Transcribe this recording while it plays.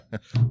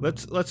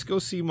Let's go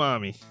see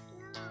mommy.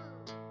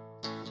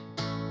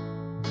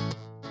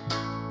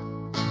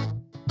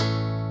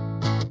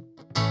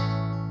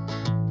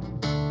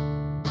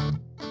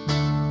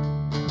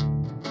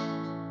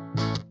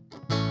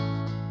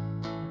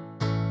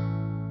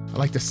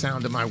 I like the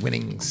sound of my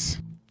winnings.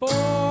 For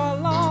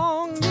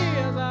long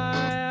years I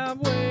have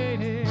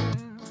waited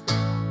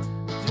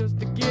just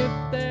to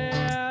get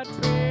that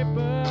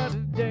paper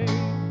today.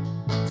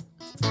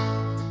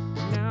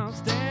 Now I'm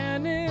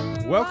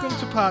standing. Welcome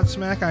to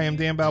Podsmack. I am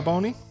Dan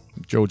Balboni.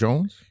 Joe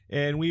Jones.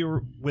 And we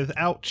were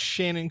without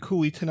Shannon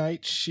Cooley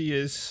tonight. She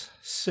is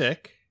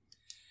sick.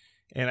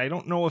 And I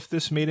don't know if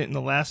this made it in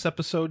the last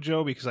episode,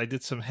 Joe, because I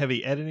did some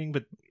heavy editing.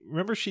 But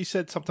remember she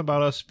said something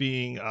about us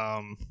being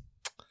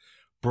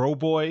bro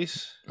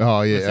boys?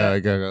 Oh,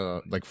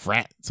 yeah. Like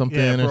frat something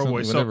Yeah, or bro something,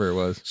 boys. whatever it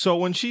was. So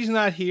when she's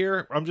not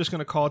here, I'm just going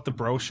to call it the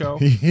Bro Show.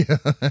 Yeah.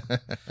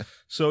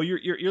 So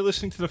you're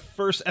listening to the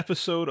first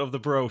episode of the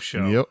Bro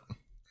Show.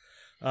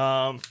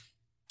 Yep.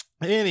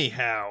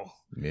 Anyhow.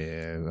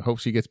 Yeah, I hope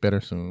she gets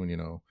better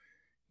soon,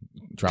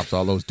 drops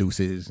all those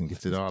deuces and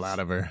gets it all out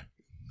of her.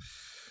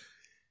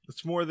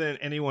 It's more than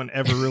anyone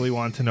ever really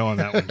wanted to know on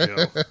that one,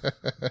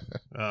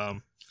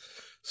 Joe.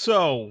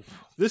 So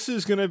this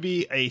is going to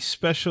be a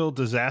special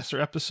disaster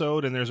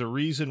episode, and there's a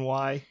reason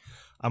why.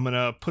 I'm going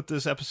to put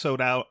this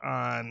episode out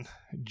on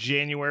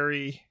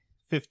January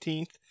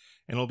 15th,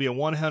 and it'll be a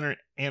 100th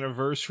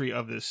anniversary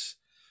of this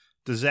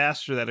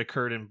disaster that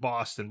occurred in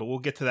Boston, but we'll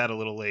get to that a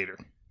little later.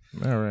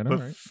 All right.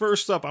 But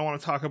first up, I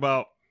want to talk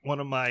about one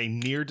of my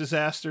near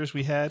disasters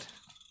we had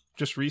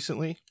just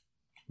recently.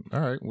 All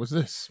right. What's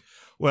this?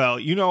 Well,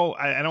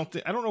 I don't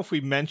know if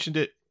we mentioned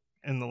it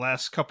in the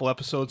last couple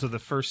episodes of the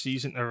first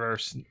season or our,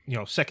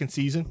 second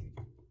season.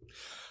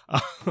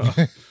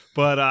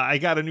 But I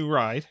got a new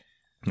ride.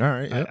 All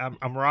right. Yep.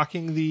 I'm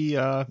rocking the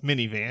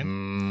minivan.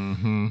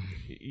 Mm-hmm.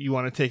 You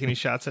want to take any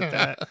shots at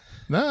that?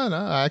 No.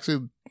 I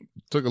actually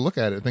took a look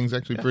at it. Things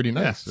actually pretty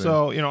nice. Yeah.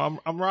 So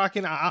I'm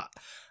rocking.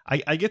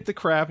 I get the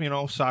crap.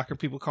 Soccer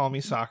people call me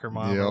soccer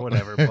mom or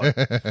whatever.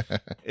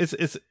 But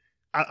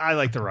I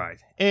like the ride.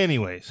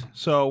 Anyways,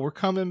 so we're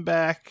coming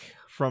back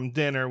from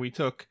dinner. We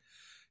took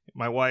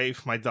my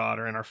wife, my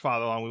daughter, and our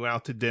father-in-law. We went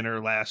out to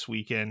dinner last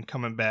weekend.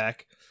 Coming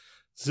back,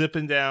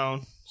 zipping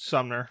down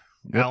Sumner,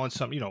 Allen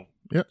Sumner,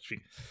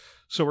 street.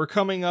 So we're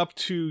coming up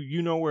to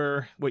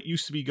where what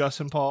used to be Gus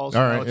and Paul's.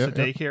 All right, it's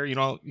the daycare.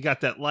 You got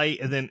that light,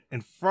 and then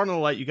in front of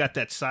the light, you got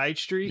that side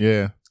street.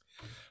 Yeah.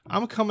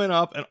 I'm coming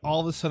up, and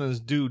all of a sudden, this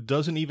dude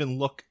doesn't even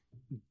look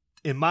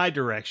in my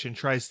direction.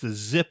 Tries to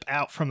zip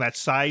out from that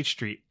side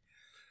street.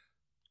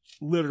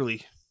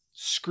 Literally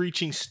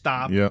screeching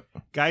stop. Yep.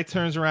 Guy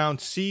turns around,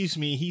 sees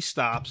me, he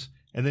stops,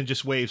 and then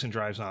just waves and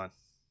drives on.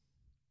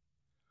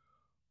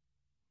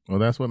 Well,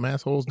 that's what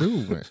massholes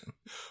do.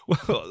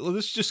 Well,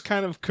 this just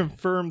kind of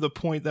confirmed the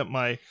point that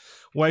my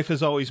wife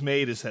has always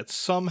made, is that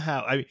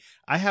somehow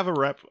I have a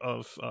rep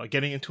of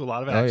getting into a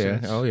lot of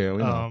accidents. Oh yeah. We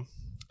know.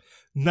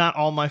 Not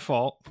all my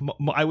fault.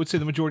 I would say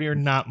the majority are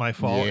not my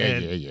fault.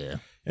 Yeah.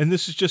 And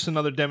this is just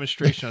another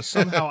demonstration of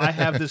somehow I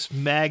have this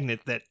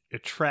magnet that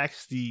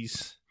attracts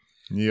these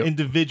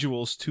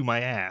individuals to my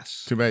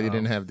ass. Too bad you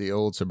didn't have the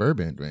old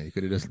Suburban, man. You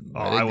could have just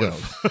let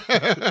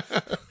it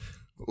go.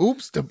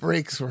 Oops, the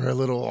brakes were a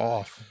little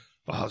off.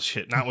 Oh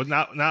shit! Not with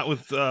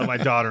my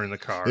daughter in the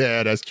car.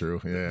 Yeah, that's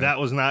true. Yeah, that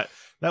was not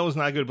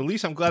good. But at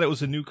least I'm glad it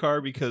was a new car,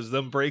 because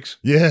them brakes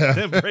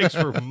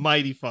were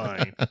mighty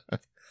fine.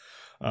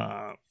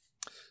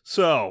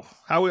 So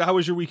how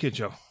was your weekend,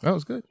 Joe? That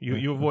was good.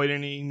 You avoid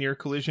any near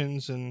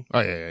collisions and?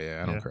 Oh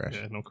yeah. I don't crash.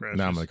 Yeah, no crash.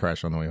 Now I'm gonna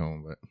crash on the way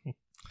home,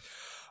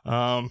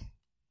 but.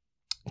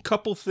 A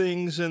couple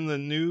things in the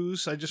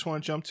news I just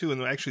want to jump to,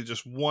 and actually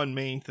just one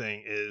main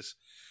thing is,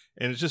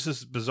 and it's just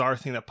this bizarre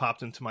thing that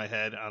popped into my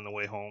head on the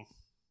way home.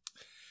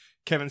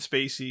 Kevin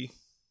Spacey,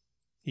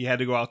 he had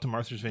to go out to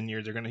Martha's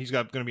Vineyard. He's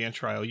going to be on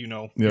trial.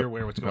 You're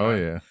aware what's going on. Oh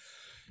yeah.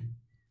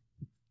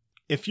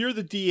 If you're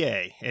the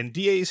DA, and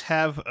DAs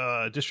have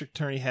district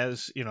attorney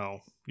has,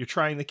 you're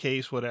trying the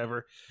case,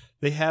 whatever.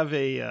 They have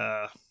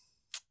a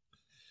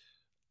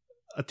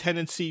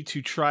tendency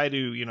to try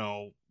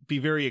to, be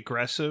very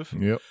aggressive.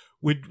 Yep.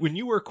 When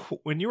you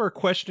were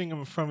questioning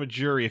him from a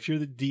jury, if you're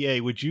the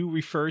DA, would you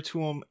refer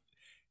to him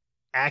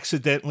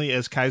accidentally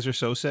as Kaiser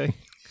Sose?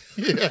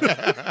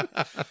 Yeah.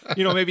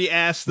 Maybe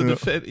ask the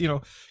defense,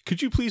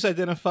 could you please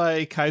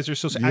identify Kaiser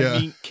Sose? Yeah. I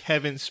mean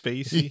Kevin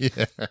Spacey.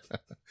 Yeah.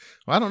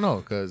 Well, I don't know,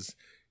 because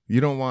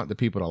you don't want the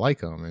people to like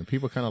him, and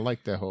people kind of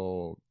like that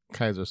whole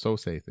Kaiser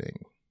Sose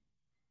thing.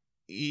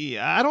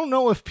 Yeah, I don't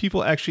know if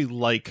people actually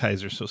like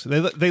Kaiser Sose.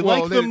 They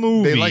like the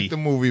movie. They like the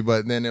movie,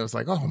 but then it was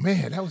like, oh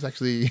man, that was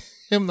actually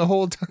him the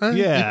whole time.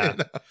 Yeah.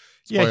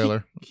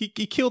 Spoiler. Yeah,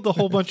 he killed a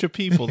whole bunch of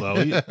people, though.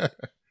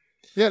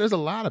 Yeah, there's a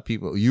lot of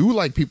people. You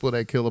like people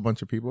that kill a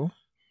bunch of people?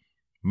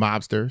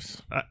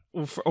 Mobsters.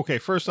 Okay,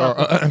 first off,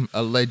 or,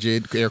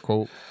 alleged air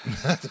quote.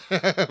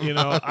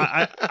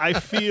 I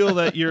feel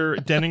that you're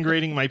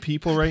denigrating my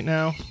people right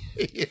now.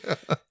 Yeah.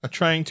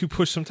 Trying to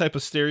push some type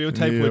of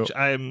stereotype, which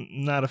I'm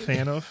not a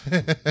fan of.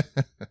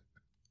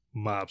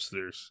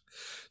 mobsters.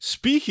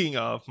 Speaking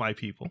of my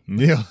people,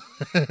 Yeah.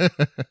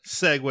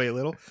 segue a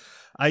little.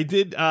 I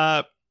did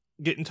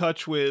get in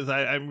touch with,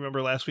 I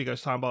remember last week I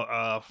was talking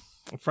about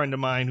a friend of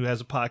mine who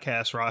has a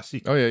podcast,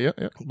 Rossi, Oh, yeah.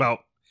 about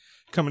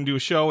coming to a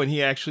show, and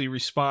he actually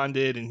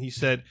responded, and he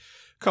said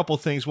a couple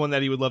things, one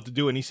that he would love to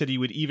do, and he said he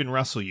would even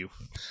wrestle you.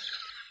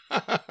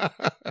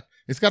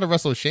 It's got to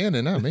wrestle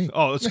Shannon, not me.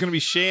 Oh, it's going to be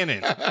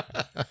Shannon.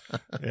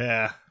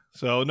 Yeah.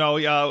 So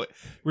no,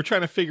 we're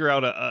trying to figure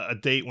out a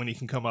date when he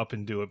can come up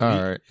and do it. But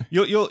All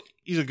right.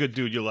 He's a good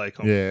dude. You'll like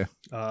him.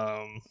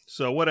 Yeah.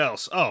 So what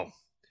else? Oh,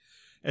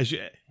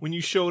 when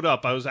you showed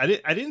up, I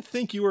didn't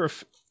think you were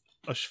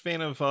a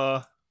fan of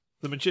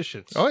The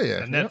Magicians. Oh,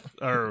 yeah.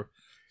 Or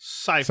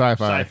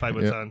sci-fi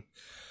was Yep.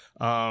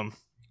 on.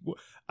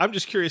 I'm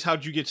just curious,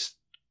 how'd you get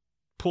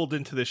pulled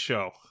into this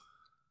show?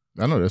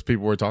 I know there's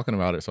people were talking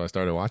about it, so I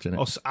started watching it.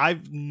 Oh, so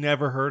I've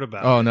never heard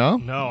about it. Oh, no?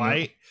 No,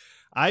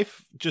 I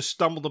just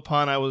stumbled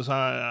upon. I was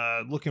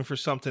looking for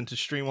something to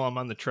stream while I'm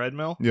on the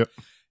treadmill. Yep.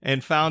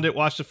 And found it.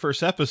 Watched the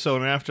first episode,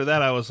 and after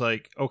that, I was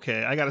like,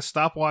 okay, I got to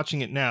stop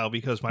watching it now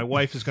because my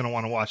wife is going to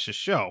want to watch this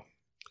show.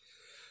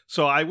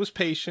 So I was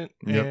patient,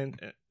 and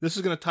this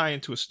is going to tie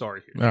into a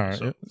story here. All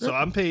right. So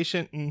I'm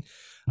patient, and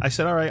I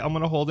said, all right, I'm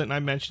going to hold it, and I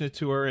mentioned it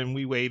to her, and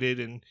we waited,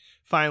 and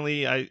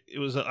finally, it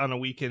was on a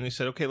weekend. They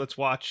said, okay, let's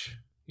watch.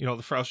 I'll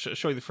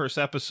show you the first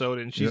episode,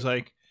 and she's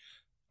like,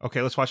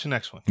 okay, let's watch the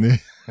next one. And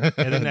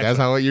the next that's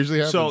how it usually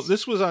happens. So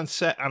this was on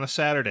a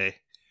Saturday.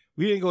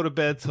 We didn't go to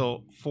bed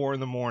till 4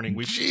 a.m.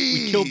 We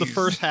killed the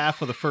first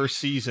half of the first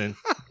season.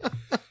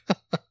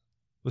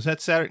 Was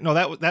that Saturday? No,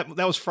 that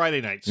was Friday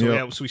night.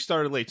 So so we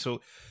started late. So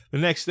the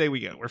next day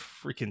we're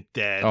freaking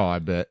dead. Oh, I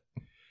bet.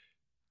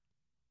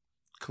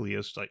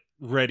 Kalia's like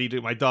ready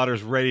to. My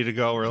daughter's ready to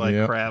go. We're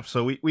like crap.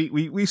 So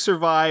we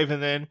survive,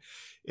 and then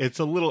it's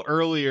a little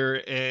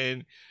earlier,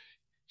 and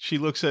she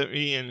looks at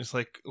me and is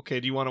like, okay,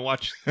 do you want to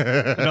watch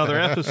another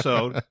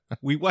episode?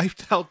 We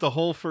wiped out the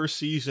whole first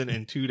season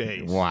in 2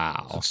 days.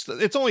 Wow.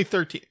 It's only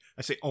 13.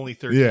 I say only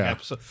 13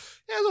 episodes.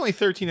 Yeah, it's only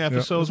 13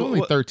 episodes. It's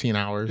only 13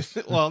 hours.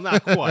 Well,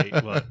 not quite.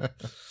 But.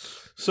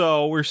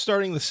 So we're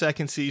starting the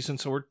second season.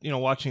 So we're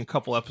watching a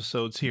couple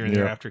episodes here and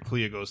there after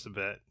Kalia goes to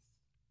bed.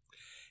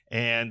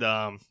 And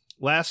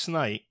last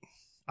night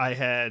I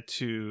had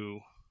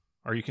to,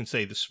 or you can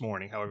say this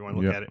morning, however you want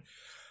to look at it.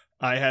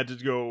 I had to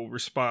go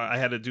respond. I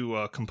had to do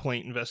a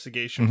complaint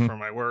investigation for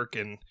my work,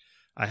 and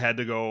I had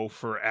to go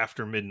for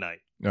after midnight.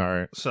 All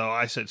right. So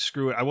I said,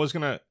 screw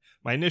it.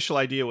 My initial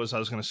idea was I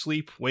was going to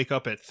sleep, wake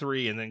up at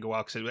 3, and then go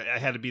out, because I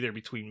had to be there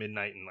between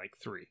midnight and like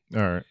 3.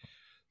 All right.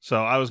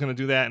 So I was going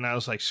to do that, and I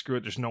was like, screw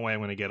it. There's no way I'm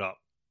going to get up.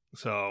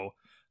 So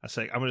I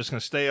said, I'm just going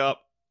to stay up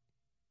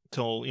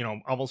till,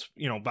 almost,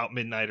 about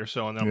midnight or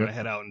so, and then I'm going to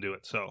head out and do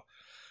it.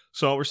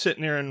 So we're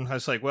sitting there, and I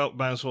was like, well,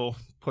 might as well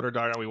put our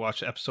daughter down. We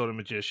watched an episode of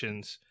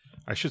Magicians.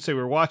 I should say we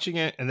were watching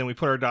it, and then we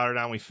put our daughter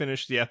down. We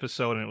finished the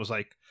episode, and it was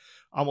like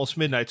almost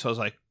midnight. So I was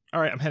like,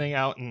 all right, I'm heading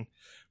out. And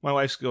my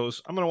wife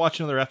goes, I'm going to watch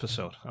another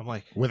episode. I'm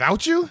like,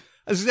 without you?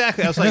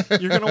 Exactly. I was like,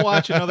 you're going to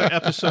watch another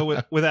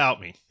episode without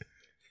me.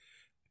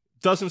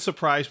 Doesn't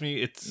surprise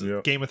me. It's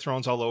Game of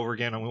Thrones all over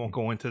again, and we won't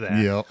go into that.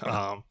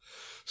 Yep.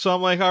 So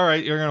I'm like, all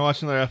right, you're going to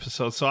watch another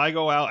episode. So I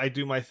go out, I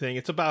do my thing.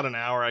 It's about an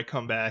hour. I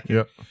come back.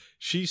 Yep.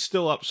 She's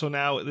still up. So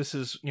now this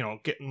is,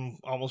 getting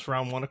almost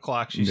around 1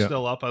 o'clock. She's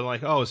still up. I'm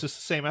like, oh, is this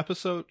the same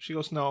episode? She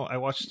goes, no,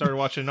 started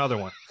watching another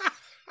one.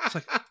 It's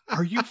like,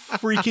 are you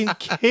freaking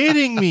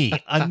kidding me?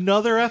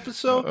 Another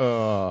episode?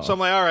 So I'm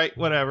like, all right,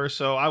 whatever.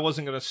 So I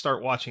wasn't going to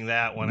start watching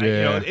that one.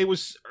 It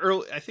was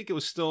early. I think it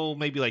was still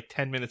maybe like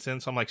 10 minutes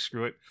in. So I'm like,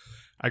 screw it.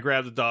 I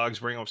grab the dogs,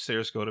 bring them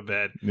upstairs, go to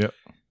bed. Yep.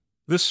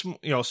 This,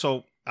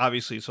 so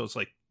obviously, so it's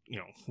like,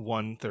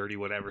 1:30,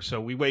 whatever. So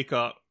we wake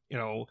up,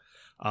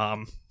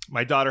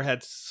 my daughter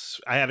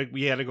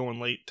we had to go in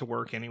late to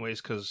work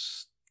anyways,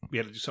 because we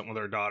had to do something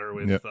with our daughter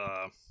with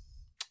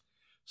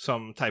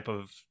some type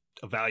of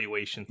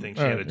evaluation thing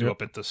she had to do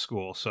up at the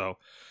school. So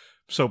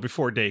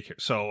before daycare.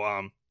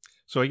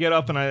 So I get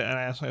up and I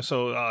ask her,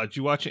 so did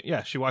you watch it?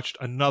 Yeah, she watched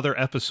another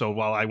episode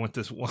while I went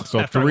this one.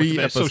 So 3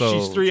 episodes. So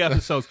she's 3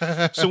 episodes.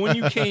 So when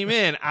you came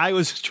in, I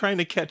was trying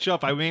to catch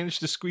up. I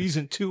managed to squeeze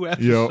in 2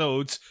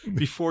 episodes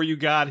before you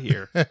got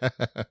here.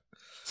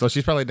 So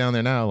she's probably down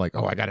there now like,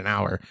 oh, I got an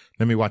hour.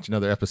 Let me watch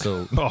another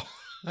episode.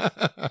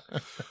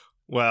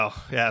 Well,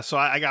 yeah, so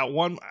I got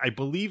one. I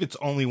believe it's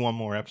only one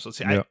more episode.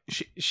 See,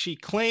 she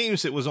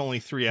claims it was only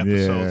 3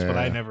 episodes, but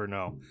I never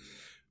know.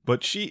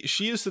 But she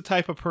is the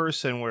type of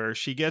person where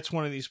she gets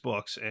one of these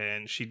books,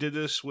 and she did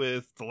this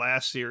with the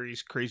last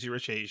series, Crazy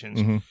Rich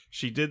Asians.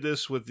 She did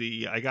this with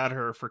I got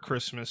her for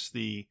Christmas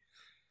the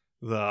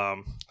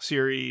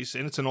series,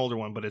 and it's an older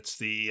one, but it's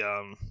the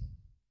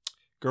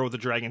Girl with the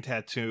Dragon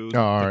Tattoo,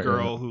 the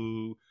girl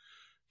who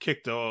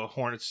kicked a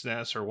hornet's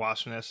nest or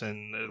wasp nest,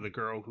 and the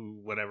girl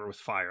who whatever with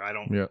fire.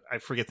 I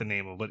forget the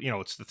name of it, but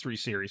it's the 3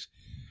 series.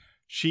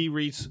 She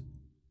reads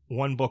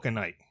 1 book a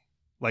night.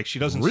 Like, she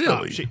doesn't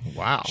stop.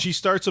 Wow. She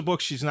starts a book,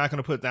 she's not going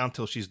to put it down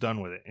till she's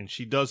done with it. And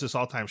she does this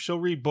all the time. She'll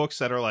read books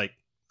that are like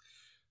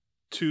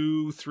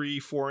 2, 3,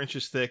 4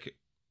 inches thick,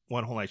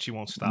 one whole night. She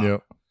won't stop.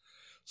 Yep.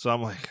 So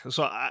I'm like,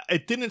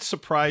 it didn't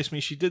surprise me.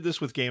 She did this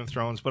with Game of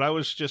Thrones, but I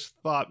was just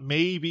thought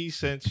maybe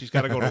since she's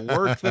got to go to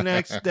work the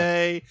next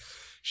day,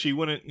 she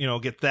wouldn't,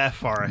 get that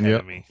far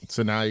ahead of me.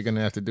 So now you're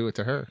gonna have to do it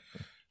to her.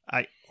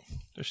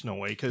 There's no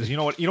way, because you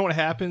know what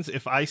happens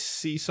if I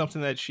see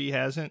something that she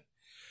hasn't.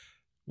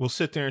 We'll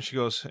sit there and she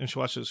goes and she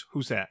watches.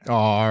 Who's that? Oh,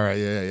 all right,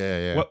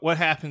 yeah. What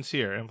happens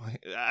here? I'm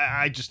like,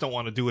 I just don't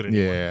want to do it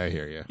anymore. Yeah, I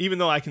hear you. Even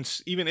though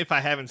even if I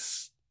haven't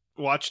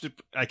watched it,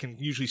 I can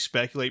usually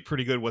speculate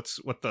pretty good what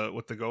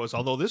the go is.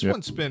 Although this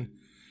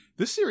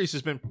series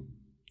has been,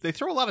 they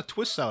throw a lot of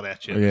twists out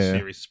at you in this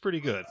series. It's pretty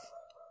good.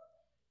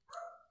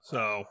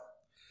 So,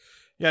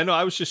 yeah, no,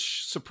 I was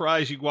just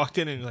surprised you walked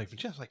in and you're like,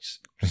 Jeff, like,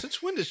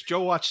 since when does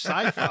Joe watch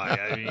sci-fi?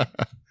 I mean,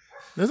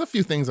 there's a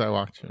few things I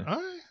watch. Yeah.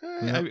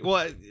 I mean,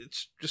 well,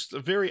 it's just a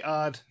very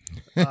odd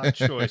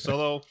choice.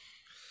 Although,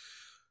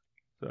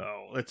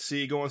 so let's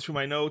see, going through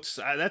my notes,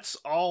 that's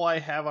all I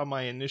have on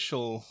my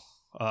initial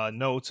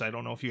notes. I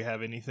don't know if you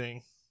have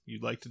anything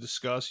you'd like to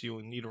discuss.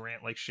 You need a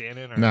rant like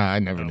Shannon? Or, nah, I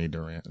never need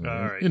to rant. All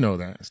right. You know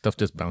that. Stuff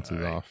just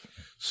bounces off.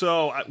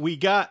 So we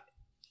got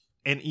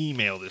an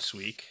email this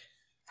week.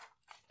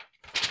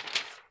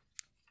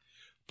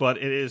 But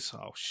it is,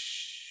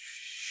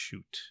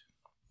 shoot.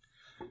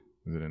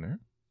 Is it in there?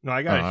 No,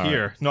 I got it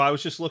here. Right. No, I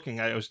was just looking.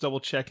 I was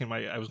double checking.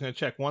 I was going to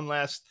check one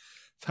last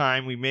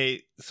time.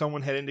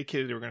 Someone had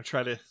indicated they were going to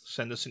try to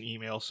send us an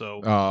email.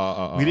 So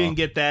we didn't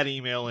get that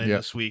email in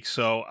this week.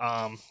 So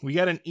we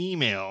got an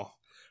email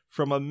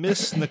from a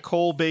Miss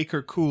Nicole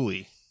Baker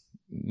Cooley.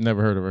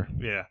 Never heard of her.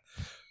 Yeah.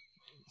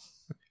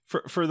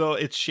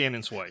 It's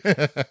Shannon's wife.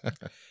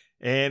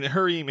 And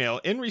her email,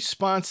 in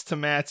response to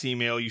Matt's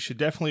email, you should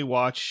definitely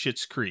watch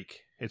Schitt's Creek.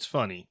 It's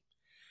funny.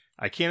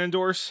 I can't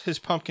endorse his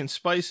pumpkin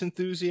spice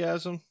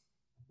enthusiasm.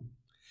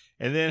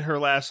 And then her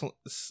last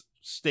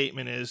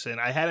statement is,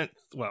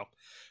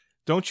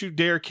 don't you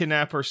dare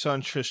kidnap her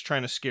son just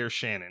trying to scare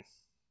Shannon.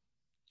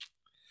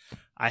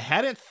 I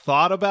hadn't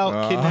thought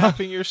about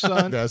kidnapping your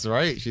son. That's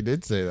right. She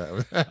did say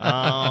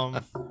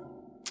that.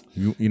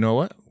 You know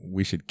what?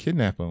 We should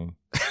kidnap him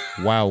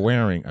while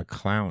wearing a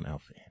clown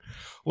outfit.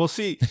 Well,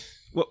 see,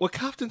 what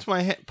popped into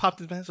my head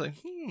is like,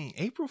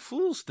 April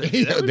Fool's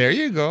Day. There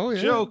you go.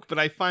 Yeah. Joke, but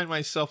I find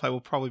myself, I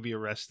will probably be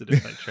arrested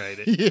if I tried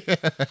it.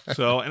 Yeah.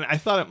 So, and I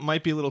thought it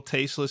might be a little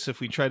tasteless if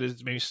we try to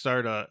maybe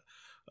start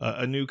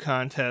a new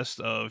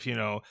contest of,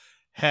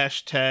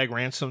 hashtag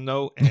ransom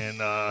note and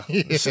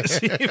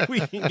see if we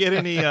can get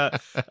any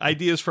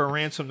ideas for a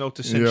ransom note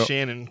to send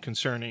Shannon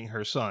concerning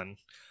her son.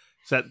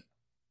 Is that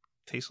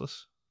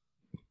tasteless?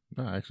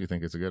 No, I actually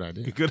think it's a good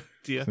idea. A good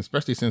idea.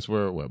 Especially since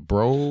we're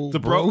bro?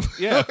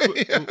 Yeah,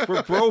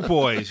 we're bro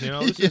boys,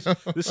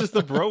 This is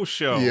the bro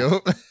show.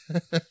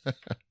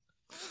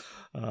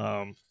 Yep.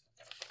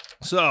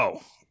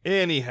 So,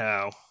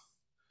 anyhow,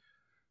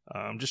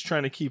 I'm just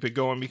trying to keep it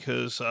going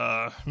because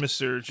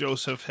Mr.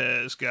 Joseph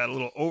has got a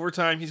little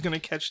overtime he's going to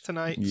catch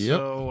tonight. Yep.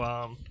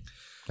 So,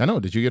 I know.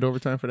 Did you get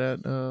overtime for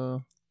that?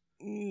 Or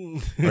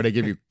they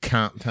give you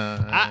comp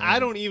time? I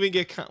don't even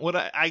get what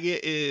I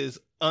get is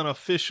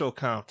unofficial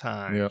comp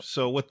time. Yep.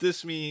 So what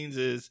this means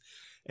is,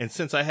 and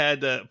since I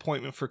had the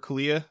appointment for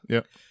Kalia,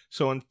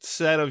 so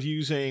instead of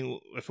using,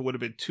 if it would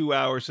have been 2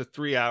 hours to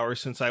 3 hours,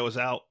 since I was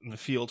out in the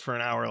field for an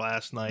hour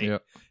last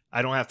night,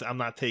 I don't have to. I'm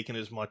not taking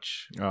as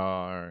much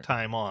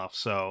time off.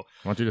 So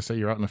why don't you just say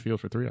you're out in the field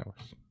for 3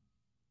 hours?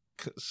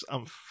 Because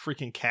I'm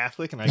freaking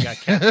Catholic and I got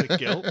Catholic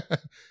guilt.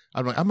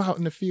 I'm out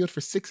in the field for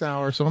 6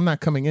 hours, so I'm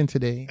not coming in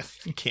today.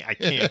 I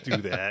can't do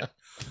that.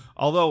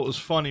 Although it was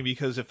funny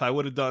because if I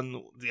would have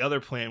done the other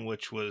plan,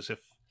 which was if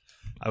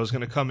I was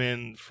going to come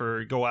in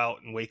go out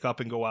and wake up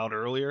and go out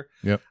earlier,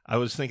 I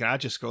was thinking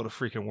I'd just go to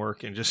freaking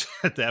work and just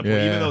at that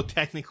point, even though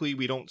technically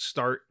we don't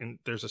start and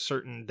there's a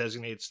certain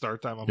designated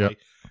start time, I'm like,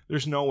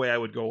 there's no way I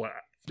would go out.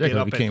 Get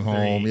up, came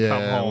home,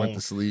 come home, went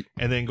to sleep,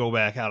 and then go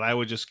back out. I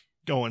would just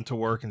go into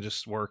work and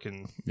just work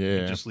and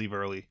just leave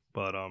early.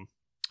 But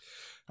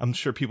I'm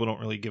sure people don't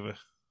really give a.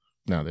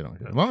 No, they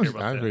don't. As long as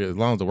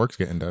the work's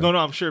getting done. No,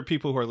 I'm sure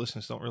people who are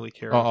listening don't really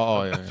care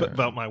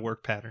about my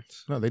work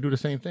patterns. No, they do the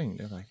same thing.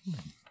 They're like,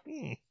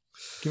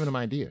 giving them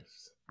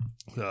ideas.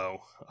 So,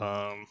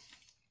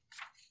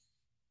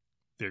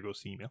 there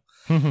goes the email.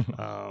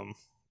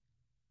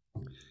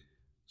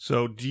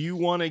 So do you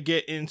want to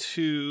get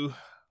into,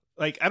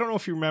 I don't know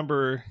if you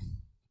remember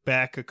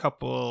back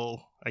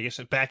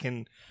back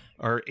in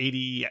our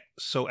 80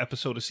 so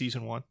episode of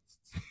season 1.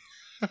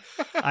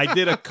 I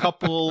did a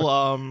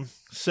couple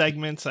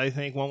segments. I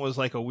think one was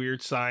like a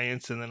weird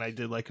science, and then I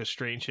did like a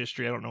strange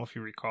history. I don't know if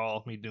you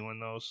recall me doing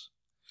those.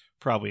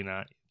 Probably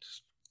not.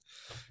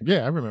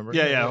 Yeah, I remember.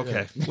 Yeah.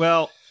 Okay.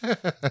 Well,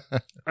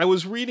 I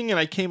was reading and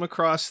I came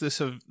across this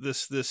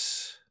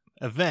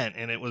event,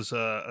 and it was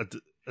a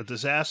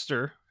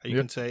disaster, you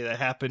can say, that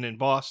happened in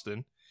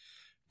Boston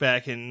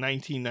back in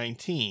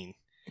 1919.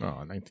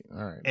 Oh, 19.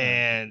 All right.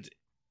 And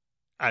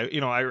I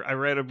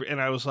read and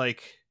I was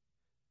like,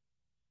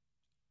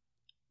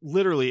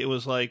 literally, it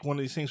was like one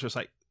of these things where it's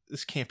like,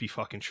 this can't be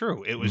fucking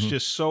true. It was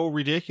just so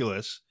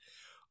ridiculous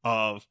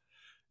of,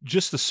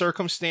 just the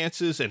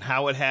circumstances and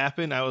how it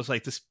happened, I was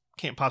like, this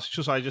can't possibly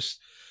true. So I just,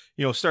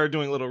 started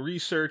doing a little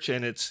research,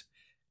 and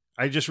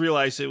I just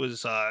realized it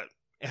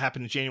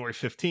happened January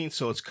 15th.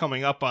 So it's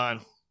coming up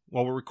on,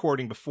 we're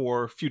recording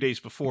a few days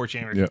before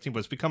January 15th, but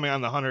it's becoming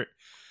on the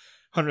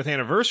 100th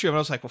anniversary of it. I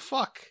was like, well,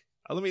 fuck,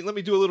 let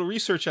me do a little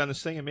research on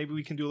this thing, and maybe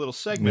we can do a little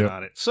segment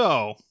on it.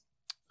 So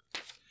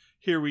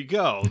here we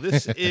go.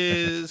 This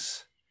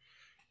is,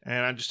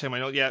 and I'm just taking my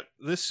note. Yeah,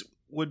 this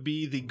would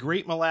be the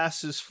Great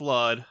Molasses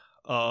Flood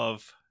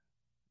of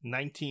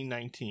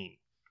 1919.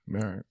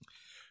 All right.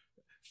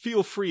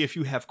 Feel free if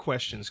you have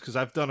questions, because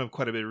I've done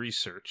quite a bit of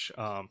research.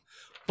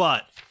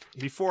 But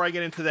before I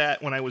get into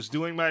that, when I was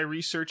doing my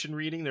research and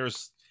reading,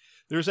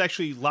 there's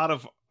actually a lot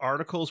of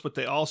articles, but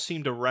they all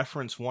seem to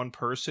reference one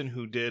person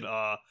who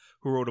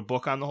wrote a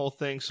book on the whole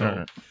thing.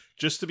 So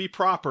just to be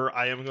proper,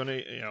 I am going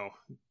to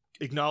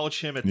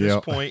acknowledge him at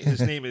this point.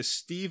 His name is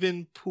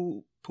Stephen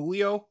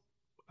Puleo.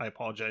 I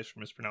apologize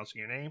for mispronouncing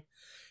your name.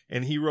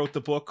 And he wrote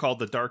the book called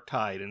The Dark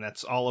Tide, and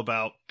that's all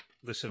about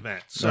this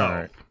event.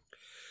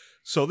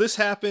 So this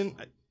happened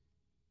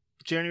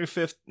January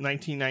 5th,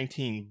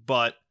 1919,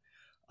 but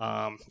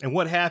and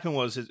what happened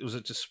was it was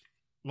just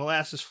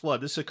molasses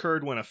flood. This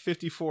occurred when a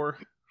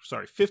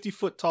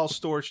 50-foot tall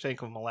storage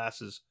tank of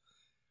molasses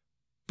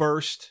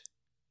burst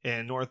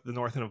in the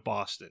north end of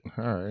Boston.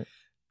 All right.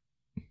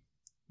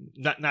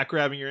 Not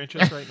grabbing your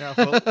interest right now,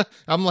 Phil?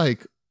 I'm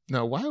like,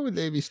 no, why would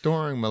they be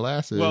storing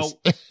molasses? Well,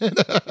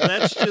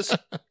 that's just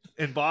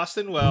in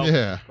Boston. Well,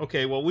 yeah.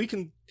 Okay, well, we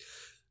can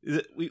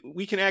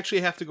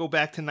actually have to go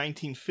back to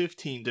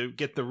 1915 to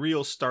get the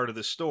real start of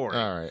the story.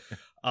 All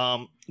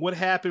right. What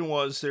happened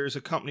was there's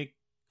a company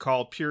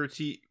called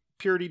Purity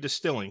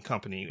Distilling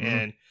Company,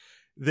 and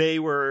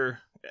it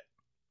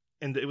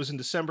was in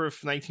December of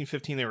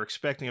 1915. They were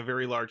expecting a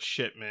very large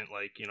shipment,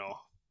 like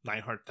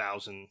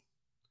 900,000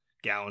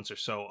 gallons or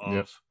so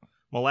of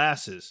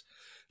molasses.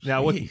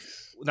 Now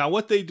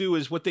what they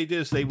did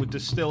is they would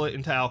distill it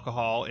into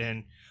alcohol,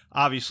 and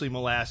obviously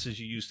molasses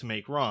you use to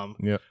make rum.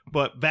 Yeah.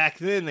 But back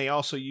then they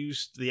also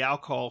used the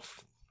alcohol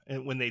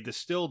when they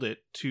distilled it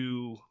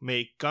to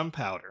make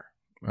gunpowder.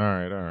 All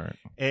right.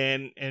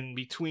 And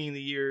between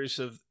the years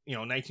of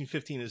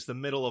 1915 is the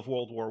middle of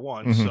World War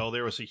I, Mm-hmm. so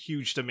there was a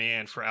huge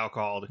demand for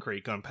alcohol to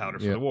create gunpowder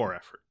for the war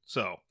effort.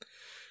 So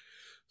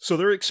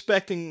they're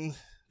expecting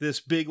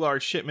this big,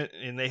 large shipment,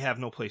 and they have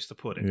no place to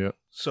put it. Yep.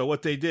 So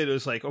what they did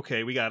was like,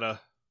 okay, we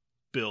gotta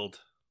build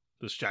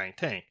this giant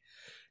tank,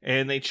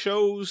 and they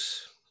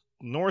chose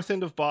north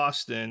end of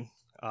Boston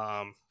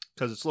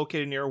because it's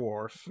located near a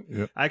wharf.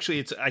 Yep.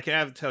 Actually, I can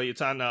have to tell you,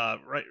 it's on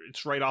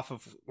it's right off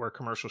of where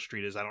Commercial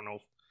Street is. I don't know.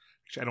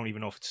 Actually, I don't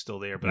even know if it's still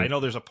there, but I know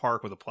there's a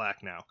park with a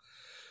plaque now.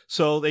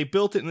 So they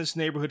built it in this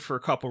neighborhood for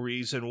a couple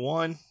reasons.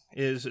 One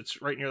is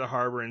it's right near the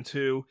harbor, and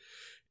two,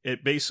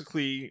 it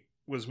basically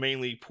was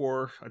mainly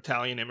poor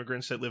Italian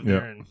immigrants that lived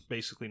there, and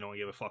basically no one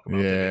gave a fuck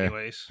about them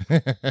anyways.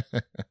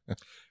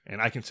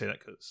 And I can say that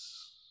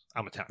because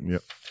I'm Italian.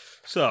 Yep.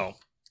 So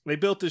they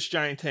built this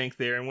giant tank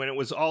there, and when it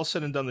was all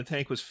said and done, the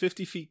tank was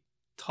 50 feet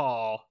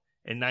tall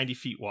and 90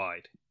 feet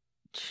wide.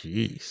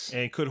 Jeez.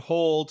 And could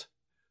hold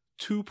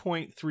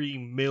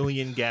 2.3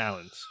 million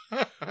gallons.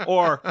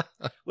 Or,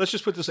 let's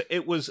just put this,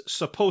 it was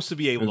supposed to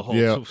be able to hold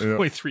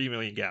 2.3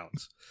 million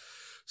gallons.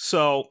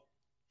 So,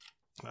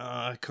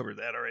 I covered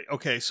that already.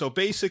 Okay, so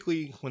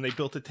basically, when they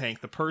built the tank,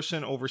 the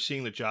person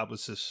overseeing the job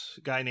was this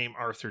guy named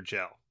Arthur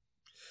Gell.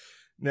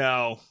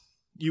 Now,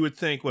 you would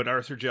think what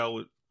Arthur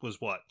Gell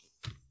was what?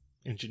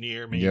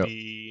 Engineer,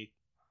 maybe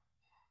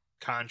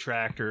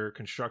contractor,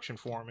 construction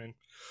foreman,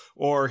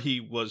 or he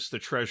was the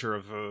treasurer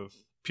of a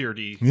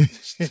Purity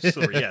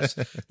Distillery. Yes,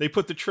 they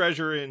put the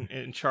treasurer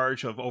in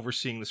charge of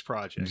overseeing this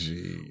project.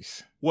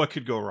 Jeez, what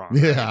could go wrong?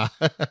 Yeah.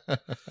 Right?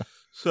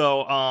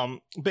 So,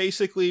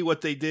 basically,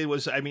 what they did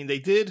was, they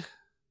did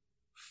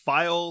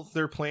file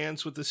their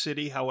plans with the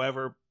city.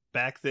 However,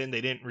 back then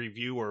they didn't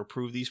review or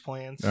approve these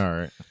plans. All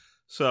right.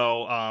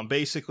 So,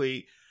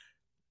 basically.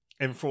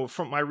 And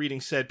from my reading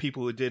said,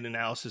 people who did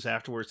analysis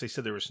afterwards, they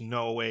said there was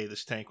no way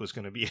this tank was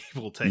going to be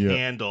able to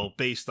handle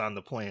based on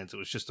the plans. It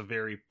was just a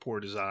very poor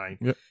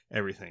design,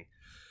 everything.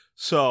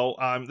 So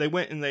they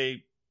went and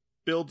they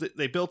built it.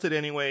 They built it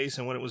anyways,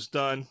 and when it was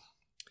done,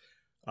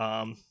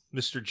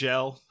 Mr.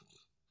 Gell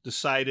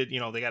decided,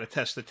 they got to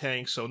test the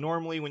tank. So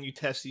normally when you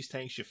test these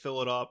tanks, you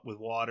fill it up with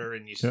water,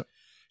 and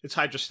it's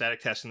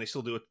hydrostatic testing. They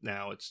still do it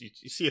now. You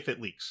see if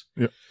it leaks.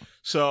 Yep.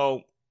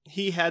 So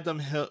he had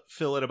them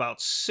fill it about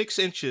 6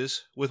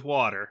 inches with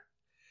water,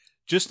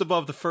 just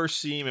above the first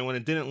seam. And when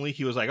it didn't leak,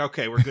 he was like,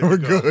 "Okay, we're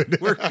good.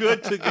 We're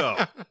good to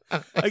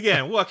go."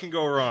 Again, what can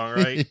go wrong,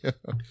 right? Yeah.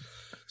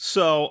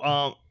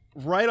 So,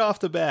 right off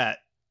the bat,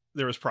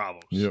 there was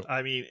problems. Yep.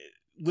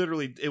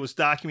 Literally, it was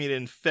documented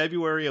in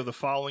February of the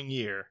following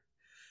year.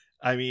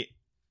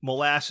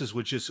 Molasses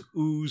would just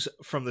ooze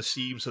from the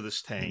seams of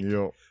this tank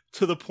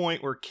to the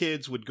point where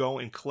kids would go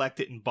and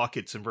collect it in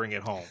buckets and bring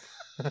it home.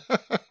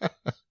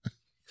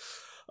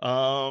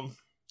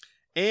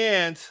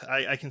 And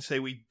I can say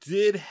we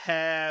did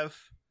have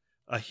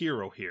a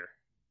hero here.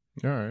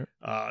 All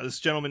right. This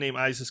gentleman named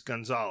Isaac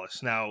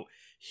Gonzalez. Now,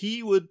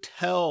 he would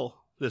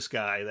tell this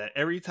guy that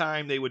every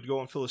time they would go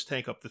and fill his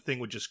tank up, the thing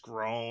would just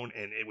groan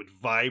and it would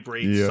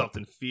vibrate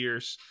something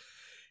fierce.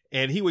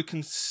 And he would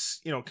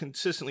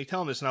consistently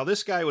tell him this. Now,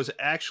 this guy was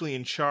actually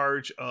in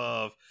charge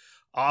of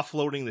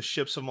offloading the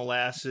ships of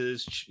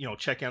molasses,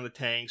 checking on the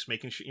tanks,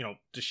 making sure,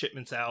 the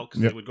shipments out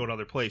because they would go to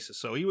other places.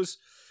 So he was,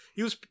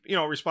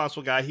 a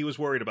responsible guy. He was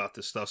worried about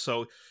this stuff.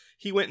 So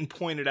he went and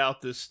pointed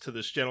out this to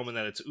this gentleman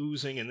that it's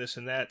oozing and this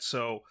and that.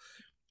 So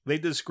they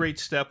did this great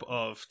step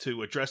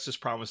to address this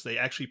problem. They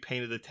actually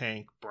painted the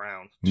tank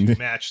brown to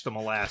match the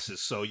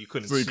molasses, so you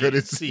couldn't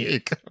see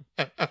it.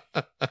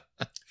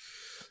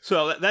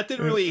 So that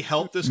didn't really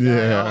help this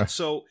guy out.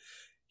 So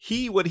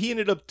what he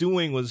ended up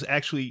doing was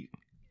actually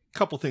a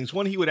couple things.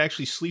 One, he would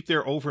actually sleep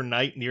there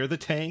overnight near the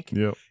tank,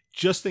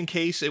 just in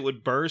case it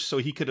would burst, so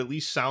he could at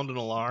least sound an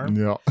alarm.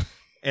 Yeah.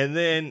 And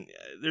then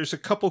there's a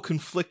couple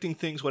conflicting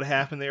things what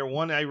happened there.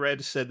 One I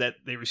read said that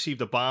they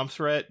received a bomb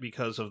threat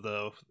because of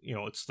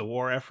it's the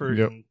war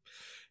effort,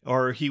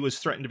 or he was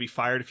threatened to be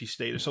fired if he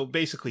stayed there. So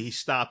basically he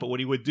stopped, but what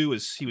he would do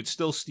is he would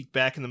still sneak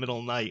back in the middle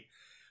of the night,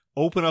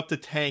 open up the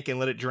tank and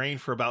let it drain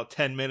for about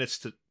 10 minutes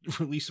to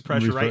release the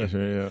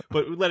pressure,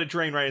 but let it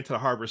drain right into the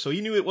harbor. So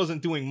he knew it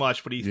wasn't doing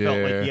much, but he felt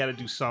like he had to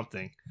do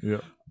something.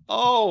 Yeah.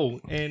 Oh,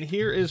 and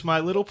here is my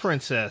little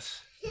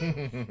princess.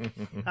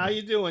 How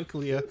you doing,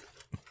 Kalia?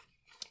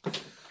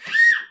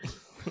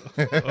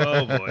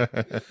 Oh boy.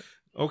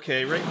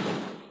 Okay, right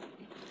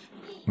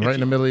in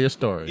the middle of your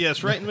story.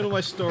 Yes, right in the middle of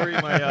my story.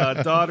 My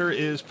daughter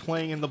is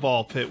playing in the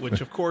ball pit,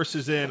 which of course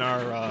is in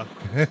our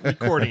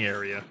recording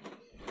area.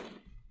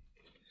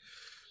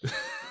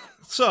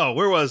 So,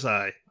 where was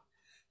I?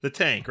 The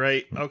tank,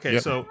 right? Okay,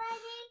 so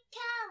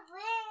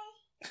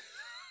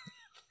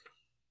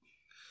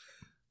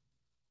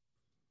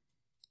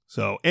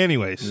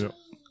anyways.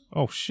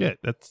 Oh shit,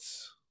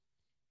 that's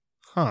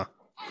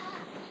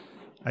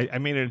I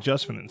made an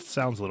adjustment and it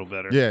sounds a little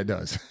better. Yeah, it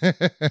does.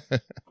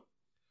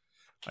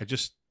 I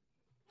just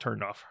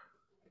turned off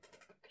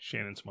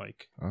Shannon's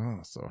mic. Oh,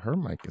 so her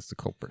mic is the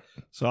culprit.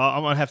 So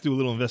I'm going to have to do a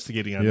little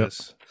investigating on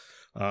this.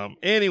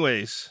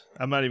 Anyways,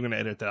 I'm not even going to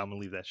edit that. I'm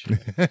going to leave that shit.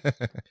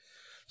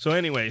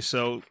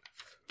 So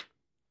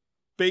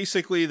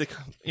basically,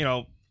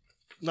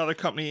 another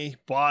company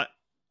bought,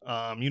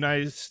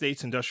 United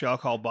States Industrial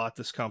Alcohol bought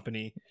this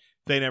company.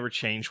 They never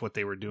changed what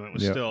they were doing. It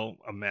was still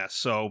a mess.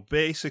 So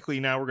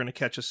basically now we're going to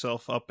catch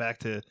ourselves up back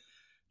to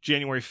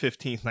January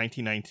 15th,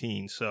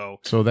 1919. So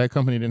that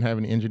company didn't have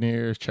any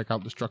engineers check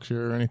out the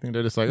structure or anything?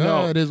 They're just like,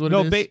 it is what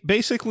it is?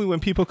 Basically when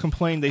people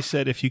complained, they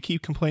said, if you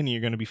keep complaining,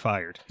 you're going to be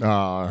fired.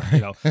 Oh.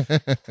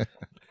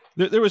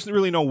 There was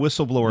really no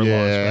whistleblower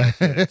laws back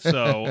then.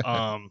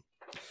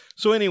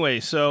 So anyway,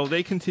 so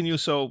they continue.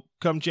 So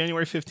come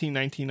January 15,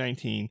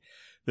 1919,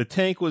 the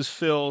tank was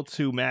filled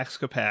to max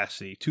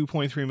capacity,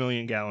 2.3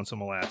 million gallons of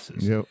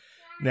molasses. Yep.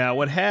 Now,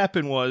 what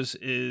happened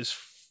is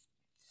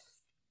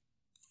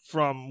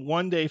from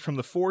one day, from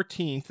the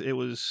 14th, it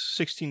was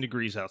 16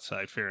 degrees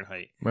outside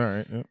Fahrenheit. All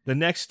right. Yep. The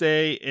next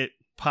day, it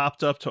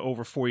popped up to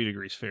over 40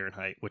 degrees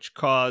Fahrenheit, which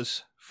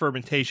caused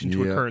fermentation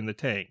to occur in the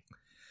tank.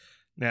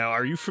 Now,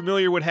 are you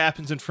familiar what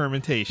happens in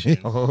fermentation?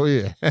 Oh,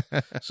 yeah.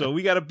 So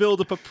we got to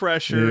build up a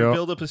pressure,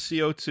 build up a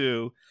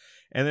CO2.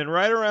 And then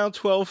right around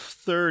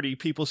 12:30,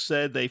 people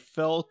said they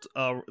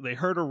they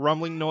heard a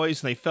rumbling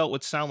noise and they felt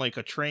what sounded like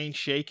a train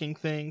shaking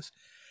things.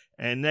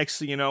 And next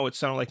thing you know, it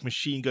sounded like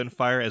machine gun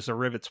fire as the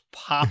rivets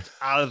popped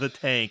out of the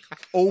tank,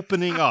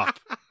 opening up.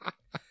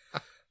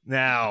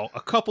 Now, a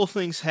couple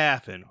things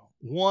happened.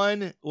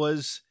 One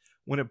was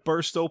when it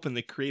burst open,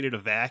 they created a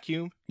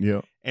vacuum.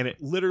 Yeah. And it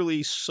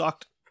literally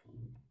sucked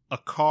a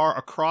car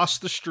across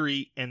the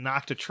street and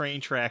knocked a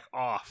train track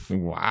off.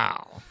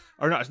 Wow.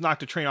 Or no, it's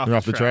knocked a train off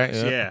the tracks.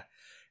 track. Yeah.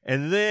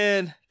 And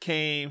then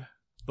came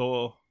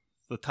the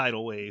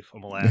tidal wave of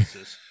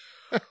molasses.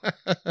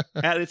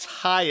 At its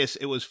highest,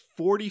 it was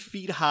 40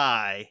 feet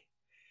high.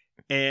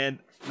 And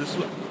this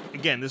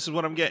is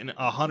what I'm getting,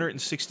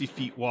 160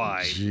 feet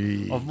wide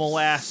of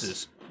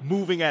molasses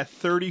moving at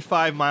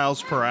 35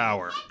 miles per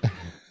hour.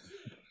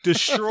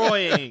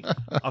 Destroying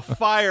a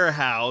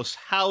firehouse,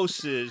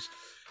 houses,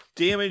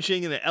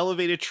 damaging the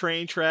elevated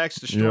train tracks,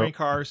 destroying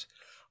cars.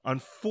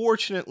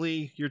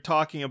 Unfortunately, you're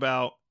talking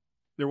about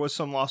there was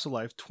some loss of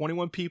life.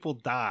 21 people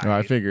died. Oh,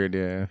 I figured,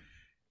 yeah.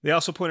 They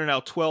also pointed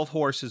out 12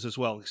 horses as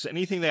well. Because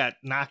anything that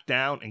knocked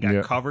down and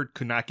got covered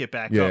could not get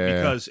back up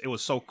because it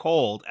was so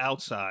cold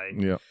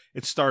outside. Yeah.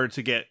 It started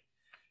to get,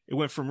 it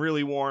went from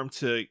really warm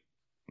to,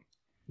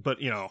 but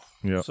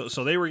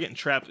so they were getting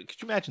trapped.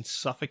 Could you imagine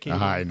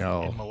suffocating in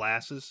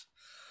molasses?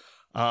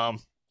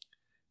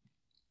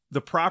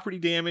 The property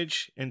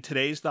damage in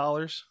today's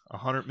dollars,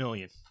 $100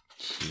 million.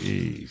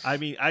 Jeez. I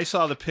mean, I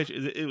saw the picture.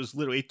 It was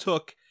literally, it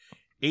took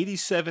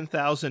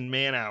 87,000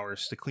 man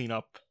hours to clean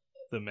up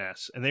the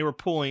mess, and they were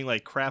pulling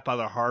like crap out of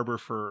the harbor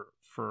for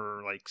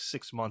like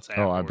 6 months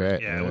afterwards. Oh, I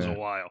bet. Yeah, it was a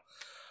while.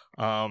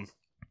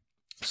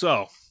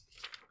 So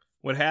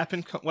what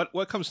happened?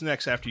 What comes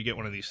next after you get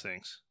one of these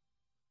things?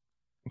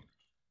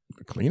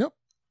 The cleanup?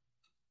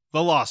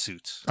 The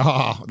lawsuits.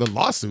 Oh, the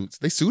lawsuits.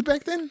 They sued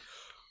back then?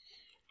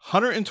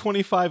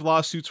 125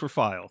 lawsuits were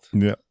filed.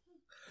 Yeah.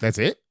 That's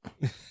it?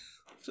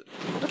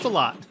 That's a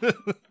lot.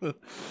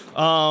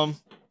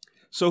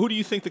 So who do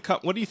you think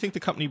what do you think the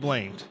company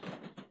blamed?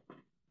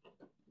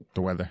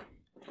 The weather.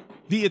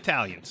 The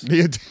Italians.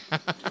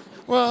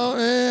 Well,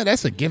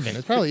 that's a given.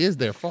 It probably is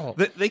their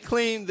fault. They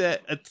claim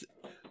that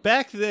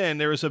back then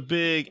there was a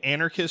big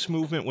anarchist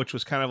movement, which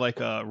was kind of like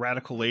a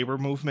radical labor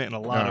movement, and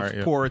a lot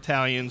of poor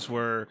Italians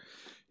were,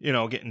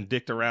 getting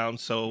dicked around,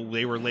 so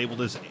they were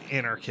labeled as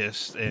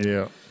anarchists.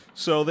 And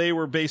so they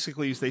were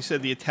basically, they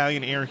said the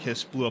Italian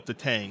anarchists blew up the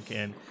tank,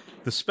 and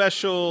the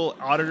special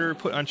auditor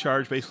put on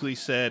charge basically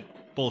said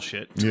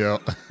bullshit. Yeah.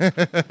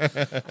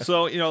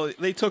 So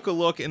they took a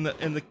look, and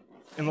the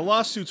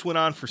lawsuits went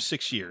on for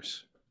 6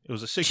 years. It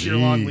was a 6-year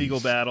long legal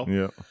battle.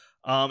 Yeah.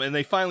 And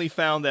they finally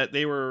found that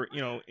they were,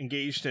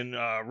 engaged in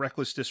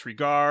reckless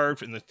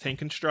disregard in the tank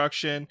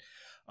construction.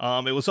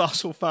 It was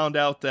also found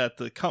out that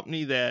the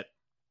company that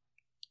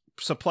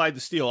supplied the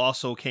steel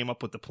also came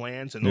up with the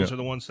plans, and those are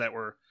the ones that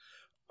were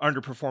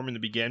underperforming to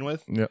begin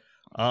with. Yeah.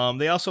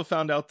 They also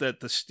found out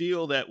that the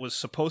steel that was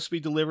supposed to be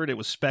delivered, it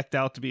was spec'd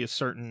out to be a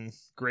certain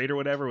grade or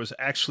whatever, was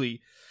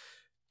actually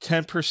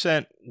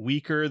 10%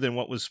 weaker than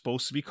what was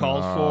supposed to be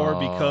called for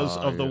because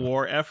of the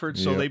war effort.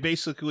 So they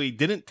basically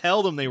didn't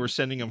tell them they were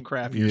sending them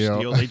crappier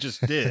steel. They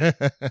just did.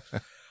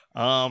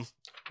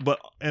 But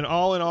in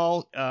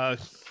all,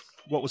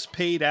 what was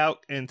paid out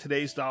in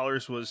today's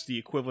dollars was the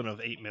equivalent of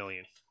 $8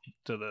 million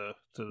to the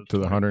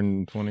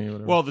 120 or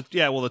whatever. Well,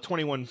 the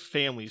 21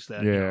 families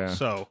that.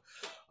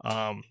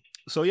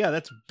 So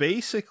that's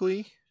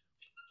basically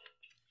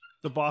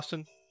the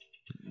Boston.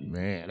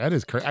 Man, that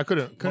is crazy. I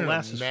couldn't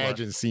Molasses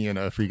imagine seeing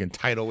a freaking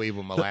tidal wave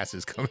of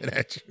molasses coming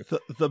at you.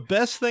 The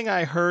best thing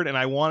I heard, and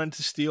I wanted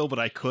to steal, but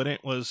I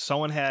couldn't, was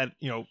someone had,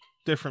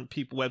 different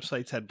people,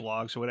 websites had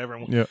blogs or whatever.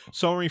 And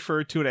someone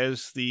referred to it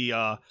as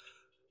the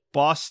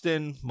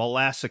Boston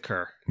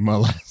Molassacre.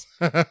 Molasses.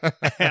 And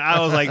I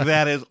was like,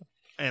 that is,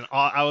 and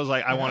I was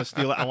like, I want to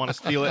steal it. I want to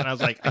steal it. And I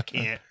was like, I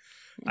can't.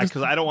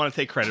 Because I don't want to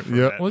take credit for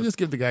that. We'll just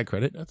give the guy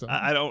credit. That's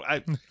all.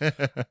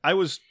 I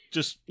was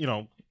just,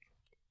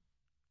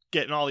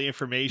 getting all the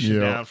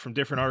information down from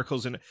different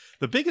articles. And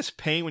the biggest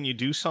pain when you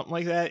do something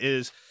like that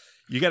is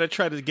you got to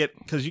try to get,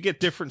 because you get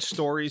different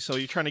stories. So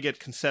you're trying to get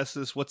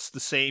consensus. What's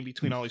the same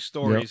between all these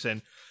stories?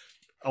 And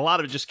a lot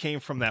of it just came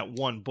from that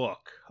one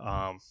book.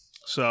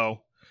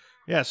 So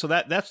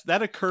that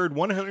occurred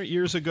 100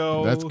 years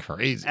ago. That's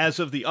crazy. As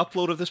of the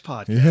upload of this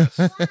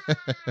podcast.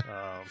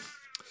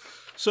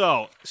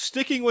 So,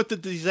 sticking with the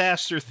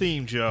disaster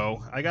theme,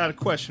 Joe, I got a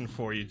question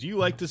for you. Do you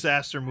like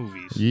disaster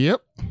movies?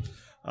 Yep.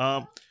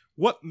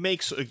 What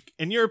makes,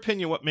 in your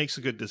opinion, what makes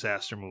a good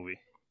disaster movie?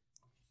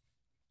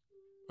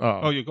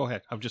 You go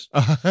ahead.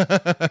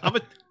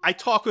 I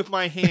talk with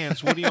my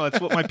hands. What do you know?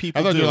 That's what my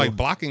people do. I thought you were like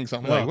blocking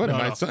something. Am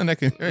I something that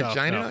can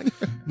shine on you?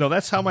 No,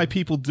 that's how my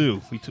people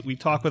do. We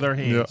talk with our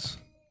hands.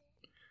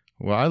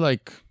 Yeah. Well, I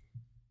like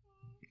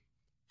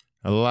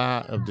a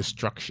lot of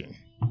destruction.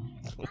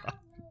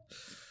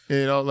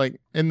 Like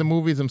in the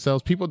movies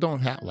themselves, people don't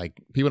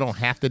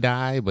have to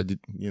die, but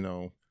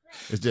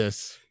it's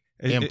just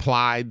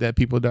implied that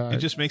people die. It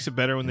just makes it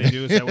better when they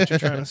do. Is that what you're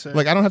trying to say?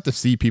 Like I don't have to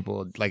see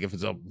people, like if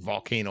it's a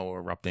volcano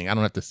erupting, I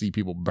don't have to see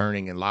people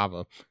burning in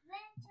lava.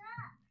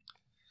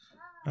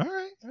 All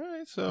right.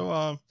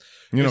 So,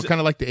 kind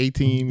of like the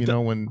A-Team,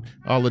 when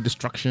all the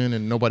destruction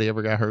and nobody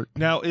ever got hurt.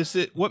 Now,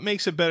 what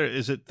makes it better?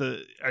 Is it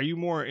are you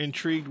more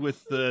intrigued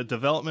with the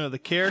development of the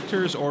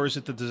characters, or is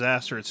it the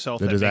disaster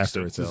itself?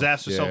 Disaster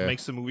itself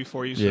makes the movie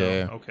for you. So,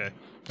 okay.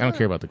 I don't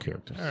care about the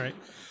characters. All right.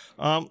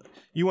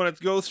 You want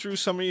to go through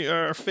some of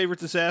our favorite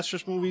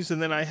disastrous movies,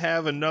 and then I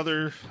have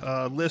another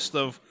list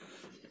of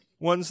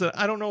ones that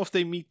I don't know if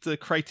they meet the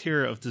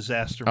criteria of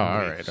disaster movie. All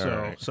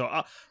right.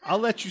 So I'll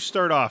let you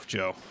start off,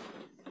 Joe.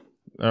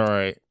 All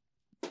right.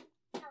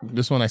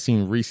 This one I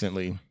seen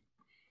recently.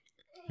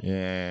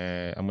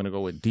 Yeah, I'm going to go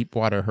with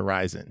Deepwater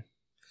Horizon.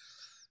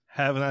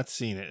 Have not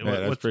seen it. Yeah,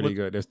 that's pretty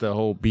good. It's the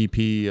whole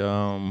BP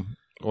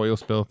oil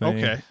spill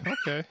thing.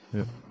 Okay.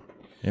 Yeah.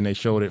 And they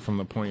showed it from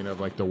the point of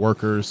like the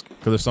workers,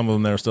 because there's some of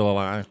them that are still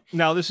alive.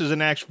 Now, this is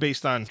an act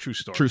based on true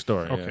story. True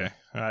story. Okay.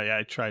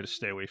 I try to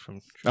stay away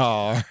from.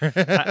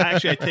 I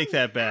take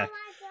that back.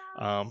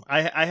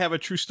 I have a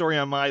true story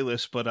on my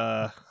list, but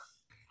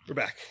we're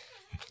back.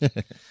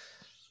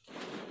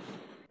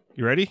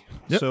 You ready?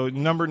 Yep. So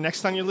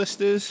next on your list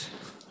is?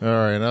 All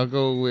right, I'll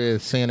go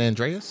with San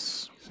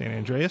Andreas. San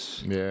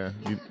Andreas? Yeah.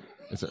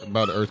 It's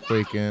about an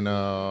earthquake in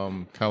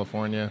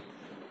California.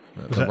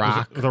 The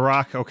Rock. The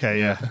Rock? Okay,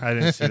 yeah. I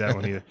didn't see that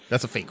one either.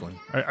 That's a fake one.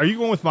 Are you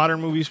going with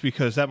modern movies?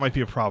 Because that might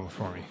be a problem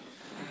for me.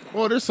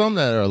 Well, there's some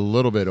that are a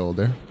little bit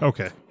older.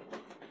 Okay.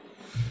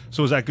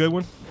 So was that a good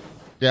one?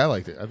 Yeah, I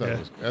liked it. I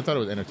thought it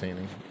was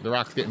entertaining. The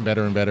Rock's getting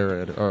better and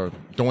better or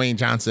Dwayne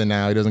Johnson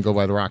now. He doesn't go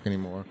by The Rock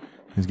anymore.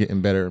 He's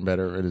getting better and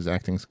better at his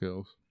acting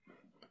skills.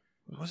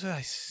 What did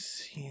I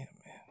see him,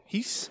 man?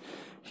 He's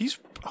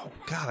oh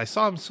God, I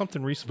saw him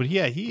something recent, but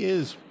yeah, he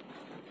is.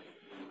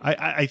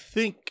 I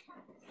think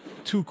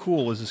Too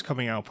Cool was his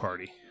coming out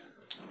party.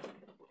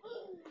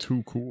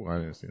 Too Cool. I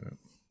didn't see that.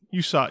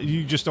 You saw.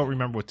 You just don't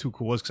remember what Too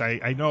Cool was because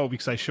I know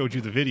because I showed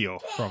you the video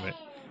from it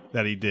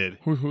that he did.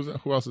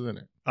 Who else is in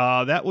it?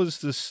 That was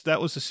the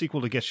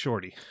sequel to Get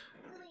Shorty.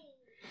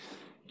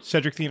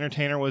 Cedric the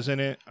Entertainer was in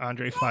it.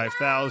 Andre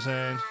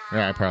 5000.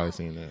 Yeah, I've probably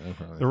seen that.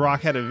 The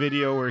Rock had a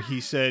video where he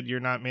said, "You're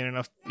not man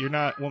enough. You're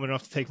not woman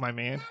enough to take my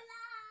man."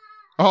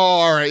 Oh,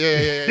 all right.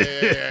 Yeah.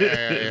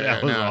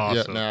 That was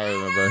awesome. Now I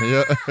remember.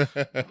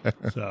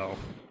 Yeah. So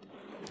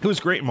it was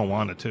great in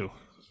Moana too.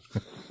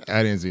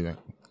 I didn't see that.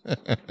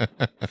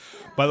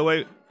 By the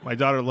way, my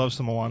daughter loves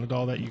the Moana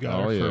doll that you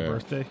got her for her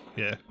birthday.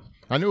 Yeah.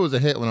 I knew it was a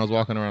hit when I was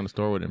walking around the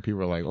store with it, and people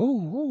were like,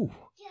 "Oh."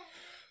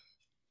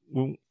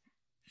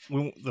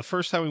 When the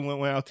first time we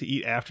went out to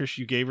eat after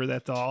she gave her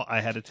that doll,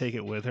 I had to take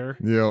it with her.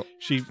 Yeah.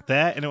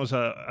 And it was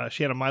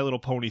she had a My Little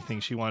Pony thing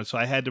she wanted, so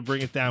I had to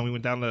bring it down. We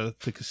went down to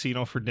the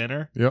casino for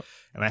dinner. Yep.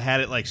 And I had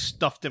it like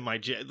stuffed in my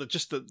jacket,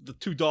 just the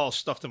two dolls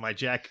stuffed in my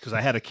jacket because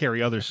I had to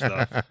carry other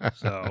stuff.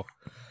 So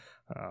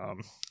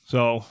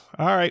all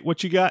right,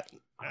 what you got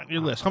on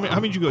your list? How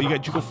many did you go?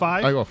 Did you go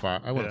 5? I go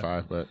 5. I went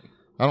 5, but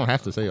I don't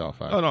have to say all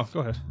 5. Oh no,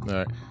 go ahead. All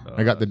right.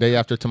 I got The Day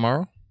After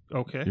Tomorrow.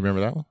 Okay. You remember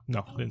that one?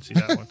 No, didn't see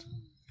that one.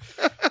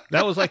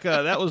 That was like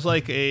a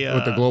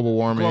with the global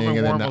warming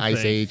and then the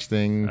ice age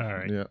thing. All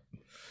right. Yeah.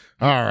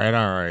 All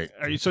right.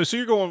 So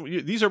you're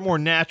going. These are more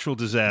natural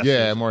disasters.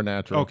 Yeah, more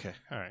natural. Okay.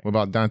 All right. What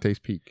about Dante's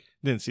Peak?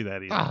 Didn't see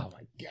that either. Oh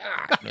my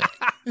god.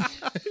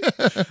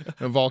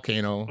 A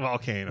volcano.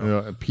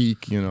 Volcano. A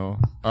peak. All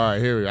right.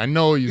 Here we go. I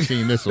know you've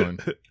seen this one.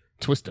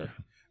 Twister.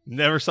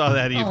 Never saw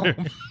that either.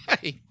 Oh my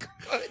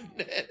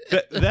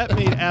goodness. That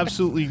made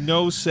absolutely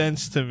no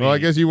sense to me. Well, I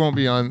guess we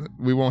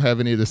won't have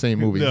any of the same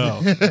movies. No.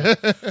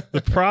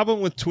 The problem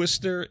with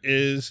Twister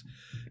is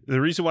the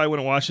reason why I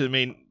wouldn't watch it. I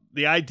mean,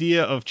 the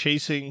idea of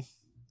chasing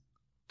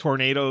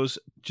tornadoes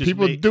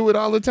people do it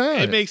all the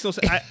time. It makes no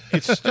sense.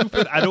 It's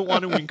stupid. I don't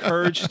want to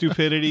encourage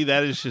stupidity.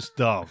 That is just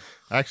dumb.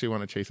 I actually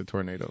want to chase a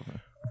tornado.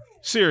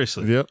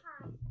 Seriously. Yep.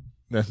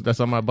 That's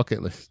on my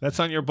bucket list. That's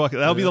on your bucket.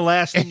 That'll be the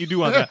last thing you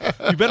do on that.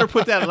 You better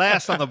put that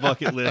last on the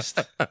bucket list.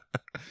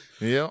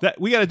 Yeah.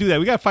 We got to do that.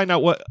 We got to find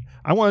out what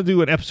I want to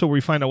do. An episode where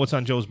we find out what's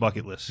on Joe's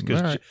bucket list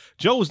because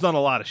Joe's done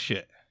a lot of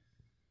shit.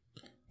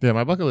 Yeah,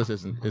 my bucket list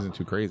isn't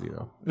too crazy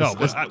though. No,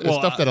 it's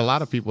stuff that a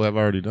lot of people have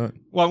already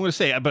done. Well, I'm going to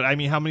say, but I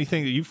mean, how many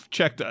things you've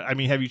checked? I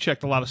mean, have you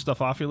checked a lot of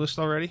stuff off your list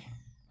already?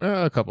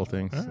 A couple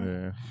things. Right.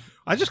 Yeah.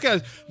 I just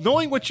got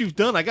knowing what you've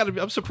done.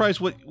 I'm surprised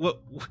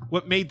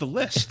what made the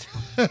list.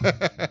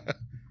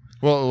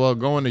 Well,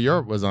 going to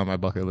Europe was on my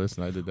bucket list,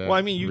 and I did that. Well,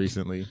 I mean,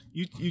 recently.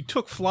 You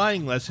took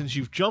flying lessons.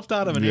 You've jumped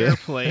out of an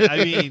airplane.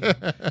 I mean,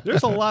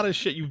 there's a lot of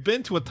shit. You've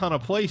been to a ton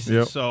of places.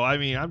 Yep. So I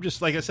mean, I'm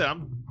just like I said,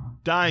 I'm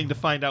dying to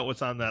find out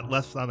what's on that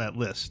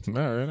list. All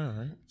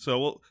right.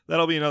 So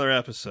that'll be another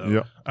episode.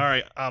 Yep. All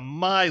right, on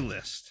my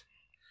list,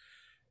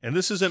 and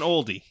this is an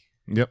oldie.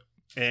 Yep.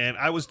 And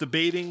I was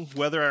debating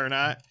whether or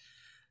not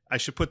I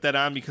should put that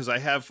on because I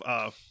have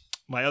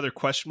my other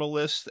questionable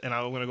list, and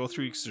I'm going to go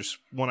through because there's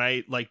one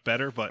I like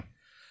better, but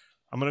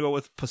I'm going to go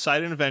with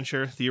Poseidon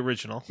Adventure, the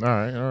original. All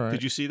right.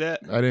 Did you see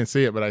that? I didn't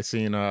see it, but I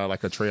seen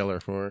like a trailer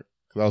for it.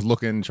 Because I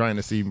was trying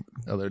to see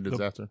other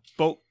disaster.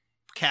 Boat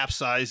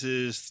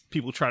capsizes,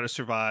 people try to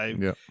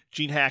survive. Yep.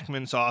 Gene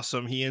Hackman's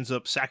awesome. He ends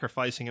up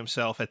sacrificing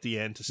himself at the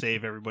end to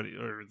save everybody,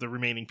 or the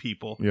remaining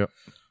people. Yep.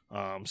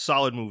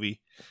 Solid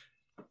movie.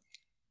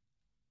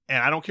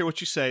 And I don't care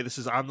what you say, this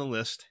is on the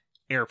list.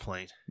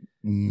 Airplane.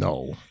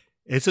 No.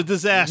 It's a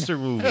disaster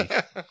movie.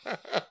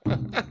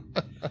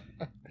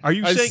 Are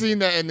you I've saying seen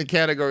that in the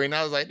category, and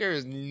I was like, there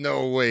is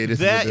no way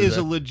that is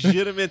a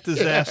legitimate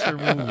disaster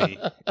movie.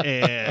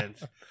 And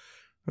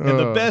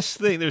the best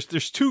thing, there's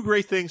 2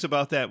 great things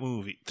about that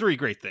movie. 3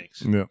 great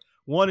things. Yeah.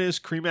 One is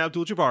Kareem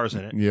Abdul-Jabbar's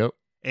in it. Yep.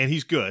 And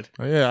he's good.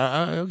 Oh,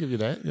 yeah, I'll give you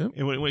that. Yep.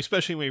 And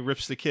especially when he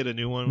rips the kid a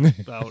new one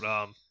about,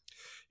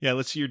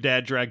 let's see your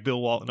dad drag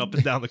Bill Walton up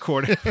and down the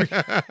court.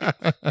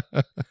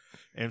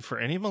 And for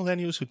any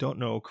millennials who don't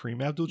know,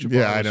 Kareem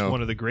Abdul-Jabbar is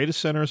one of the greatest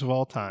centers of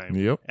all time.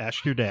 Yep.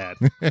 Ask your dad.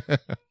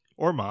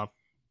 Or mom.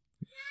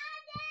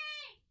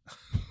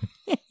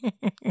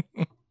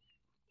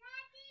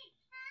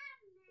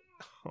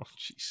 Oh,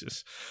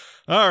 Jesus.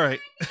 All right.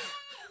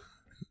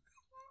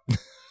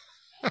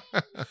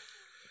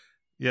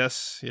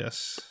 Yes.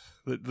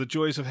 The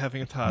joys of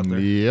having a toddler.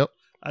 Yep.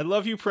 I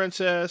love you,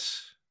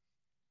 princess.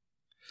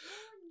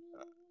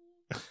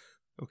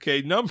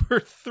 Okay,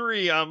 number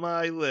 3 on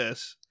my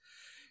list.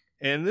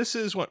 And this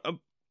is one.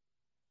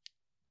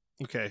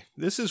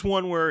 This is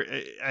one where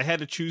I had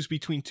to choose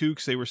between 2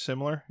 because they were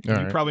similar.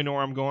 You probably know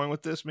where I'm going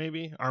with this.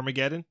 Maybe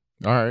Armageddon.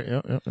 All right.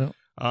 Yep.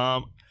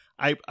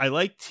 I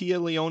like Tia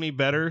Leone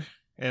better,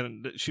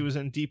 and she was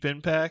in Deep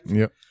Impact.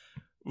 Yep.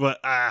 But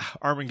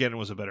Armageddon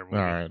was a better movie.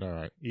 All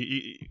right.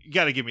 You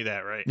got to give me that,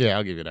 right? Yeah,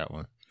 I'll give you that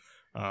one.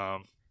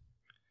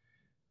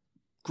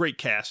 Great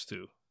cast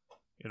too.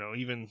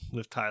 Even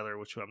Liv Tyler,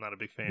 which I'm not a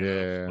big fan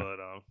of. But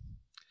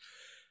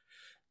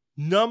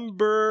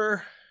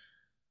number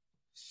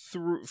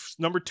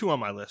 2 on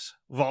my list,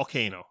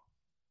 Volcano.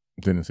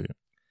 Didn't see it.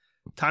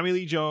 Tommy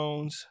Lee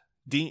Jones,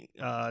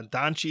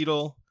 Don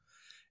Cheadle,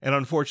 and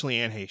unfortunately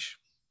Anne Heche,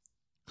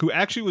 who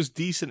actually was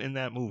decent in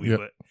that movie. Yep.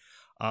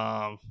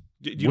 But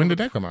when did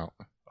that come out?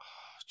 Oh,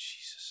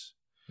 Jesus.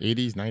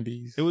 80s,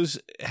 90s?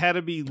 It had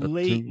to be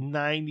late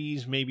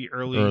 90s, maybe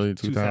early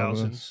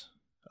 2000s.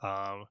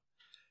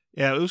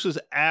 Yeah, this was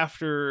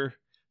after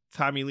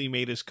Tommy Lee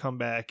made his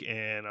comeback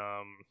in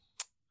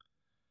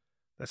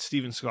that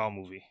Steven Seagal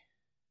movie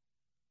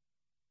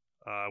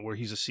where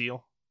he's a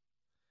SEAL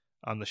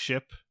on the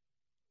ship.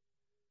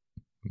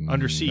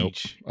 Under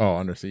Siege. Nope. Oh,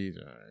 Under Siege.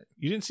 All right.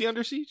 You didn't see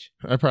Under Siege?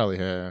 I probably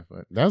have,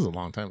 but that was a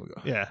long time ago.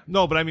 Yeah.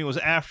 No, but I mean, it was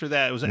after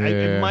that. It was.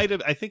 It might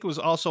have. I think it was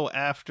also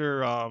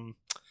after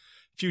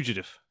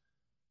Fugitive.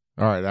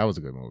 All right, that was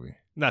a good movie.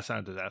 That's not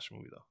a disaster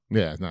movie though.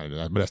 Yeah, it's not a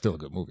disaster, but that's still a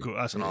good movie. Cool.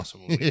 That's an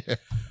awesome movie.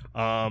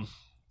 Yeah.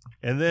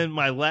 And then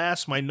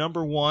my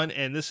number one,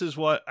 and this is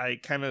what I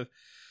kind of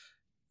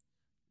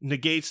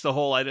negates the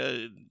whole. I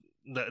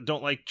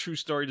don't like true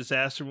story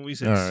disaster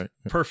movies. It's All right.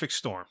 Perfect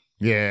Storm.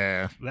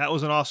 Yeah. That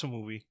was an awesome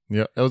movie.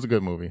 Yeah, that was a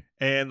good movie.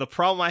 And the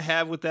problem I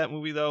have with that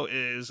movie, though,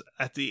 is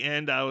at the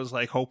end, I was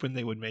like hoping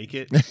they would make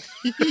it.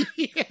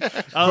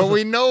 Yeah. But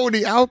we know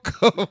the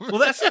outcome. Well,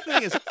 that's the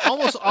thing is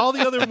almost all the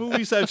other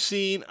movies I've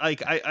seen,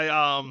 like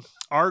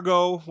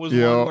Argo was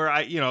one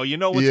where you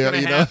know what's going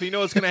to happen. You know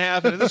what's going to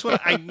happen. And this one,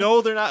 I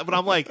know they're not, but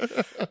I'm like,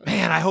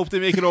 man, I hope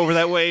they make it over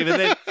that wave. And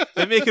then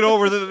they make it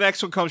over, then the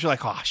next one comes, you're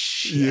like, oh,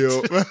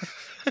 shit. Yep.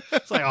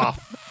 It's like, oh,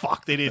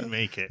 fuck, they didn't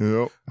make it.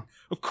 Yep.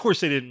 Of course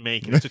they didn't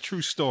make it. It's a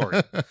true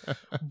story.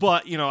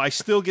 But, I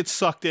still get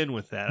sucked in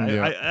with that.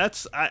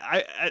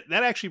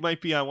 That actually might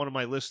be on one of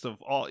my list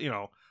of all,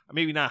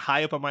 maybe not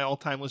high up on my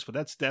all-time list, but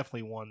that's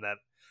definitely one that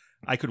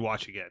I could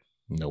watch again.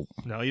 Nope.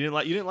 No, you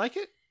didn't like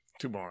it?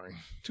 Too boring.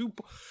 Too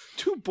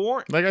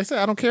boring. Like I said,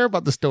 I don't care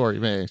about the story,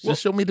 man.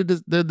 Just show me the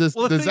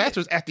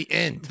disasters at the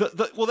end.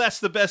 Well,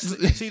 that's the best.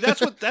 See,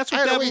 that's what I had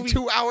that to wait movie.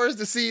 2 hours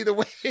to see the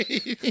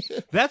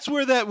wave. That's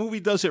where that movie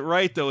does it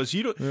right, though. Is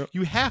you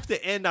have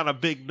to end on a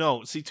big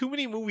note. See, too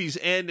many movies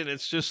end and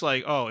it's just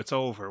like, oh, it's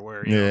over.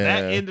 Where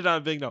that ended on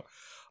a big note.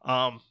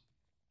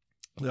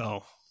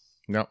 No,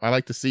 I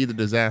like to see the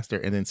disaster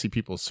and then see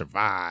people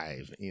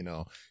survive.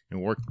 And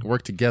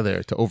work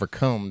together to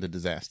overcome the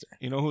disaster.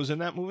 You know who's in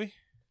that movie?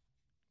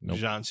 Nope.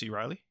 John C.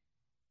 Reilly.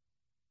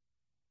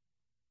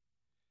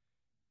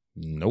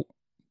 Nope.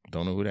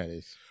 Don't know who that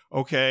is.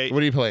 Okay.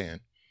 What are you playing?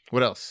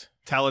 What else?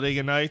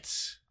 Talladega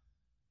Nights.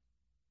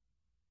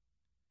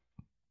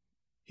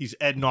 He's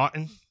Ed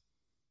Naughton.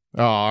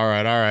 Oh, all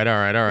right. I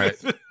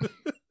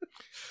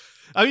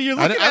mean, you're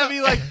looking at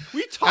me like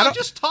we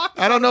just talked.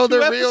 I don't know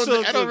their real.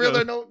 I don't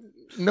really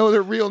know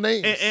their real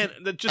names. And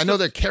I know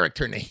their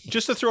character names.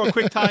 Just to throw a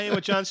quick tie in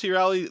with John C.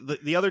 Reilly,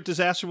 the other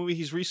disaster movie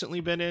he's recently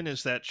been in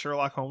is that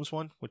Sherlock Holmes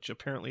one, which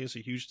apparently is a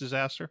huge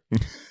disaster.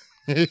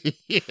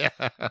 Yeah.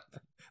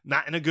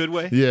 Not in a good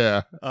way.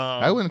 Yeah.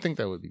 I wouldn't think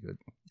that would be good.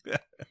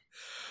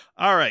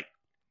 All right.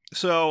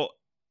 So,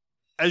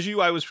 I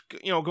was,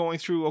 going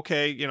through,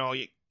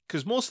 okay,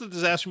 because most of the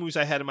disaster movies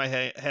I had in my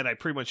head, I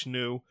pretty much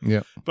knew.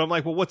 Yeah. But I'm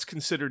like, well, what's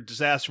considered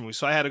disaster movies?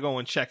 So I had to go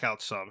and check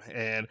out some.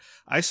 And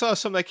I saw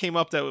some that came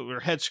up that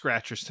were head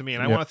scratchers to me.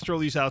 And I want to throw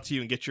these out to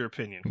you and get your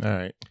opinion. All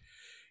right.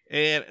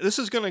 And this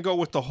is going to go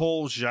with the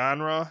whole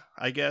genre,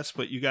 I guess.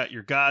 But you got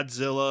your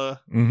Godzilla,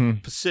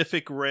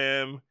 Pacific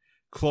Rim,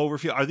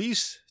 Cloverfield. Are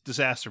these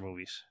disaster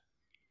movies?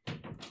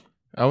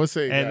 I would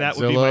say and Godzilla, that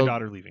would be my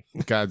daughter leaving.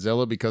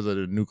 Godzilla because of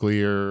the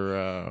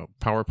nuclear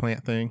power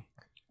plant thing,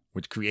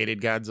 which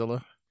created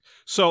Godzilla.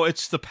 So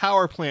it's the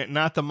power plant,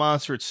 not the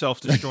monster itself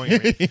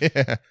destroying me.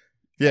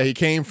 Yeah, he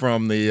came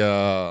from the...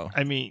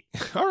 I mean,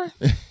 all right.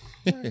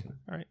 All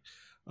right.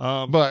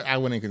 But I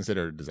wouldn't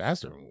consider it a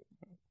disaster.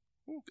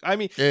 I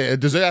mean... A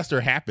disaster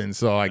happened,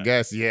 so I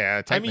guess,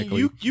 yeah, technically. I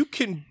mean, you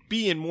can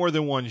be in more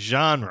than one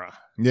genre.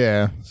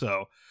 Yeah.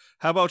 So,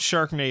 how about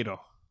Sharknado?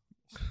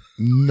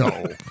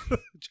 No.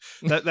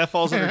 that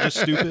falls under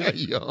just stupid?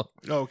 Yeah.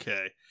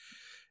 Okay.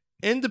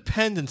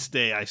 Independence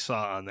Day I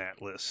saw on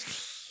that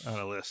list. On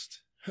a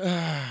list.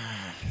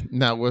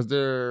 Now, was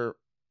there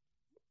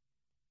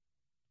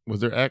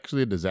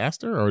actually a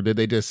disaster, or did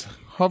they just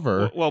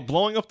hover? Well,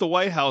 blowing up the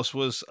White House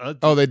was...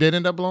 they did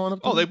end up blowing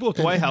up? They blew up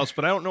the White House,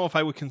 but I don't know if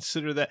I would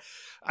consider that...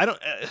 I don't...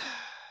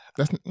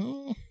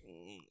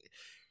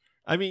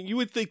 I mean, you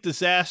would think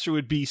disaster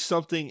would be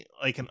something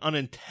like an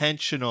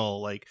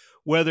unintentional, like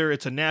whether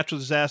it's a natural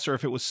disaster or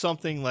if it was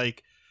something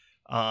like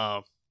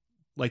the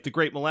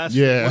Great Molasses.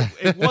 Yeah.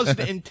 It wasn't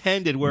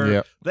intended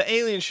where the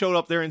aliens showed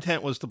up, their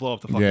intent was to blow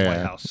up the fucking White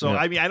House. So,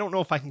 I mean, I don't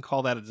know if I can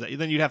call that a disaster.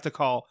 Then you'd have to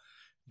call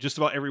just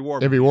about every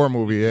war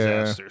movie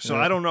disaster. So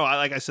I don't know.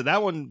 Like I said,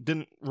 that one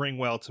didn't ring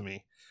well to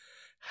me.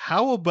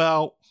 How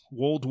about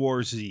World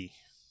War Z?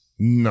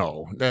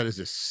 No, that is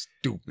just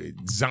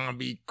stupid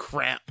zombie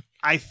crap.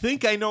 I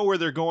think I know where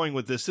they're going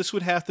with this. This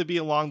would have to be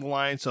along the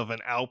lines of an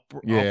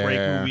outbreak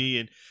movie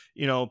and,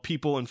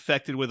 people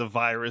infected with a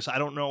virus. I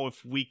don't know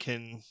if we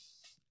can...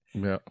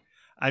 Yeah.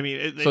 I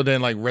mean... so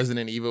then, like,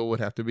 Resident Evil would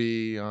have to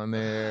be on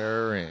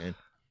there and...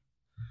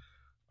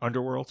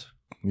 Underworld?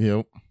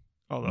 Yep.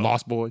 Although,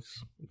 Lost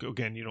Boys.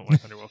 Again, you don't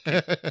like Underworld.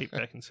 Kate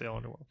Beckinsale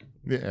Underworld.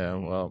 Yeah,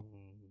 well,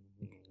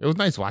 it was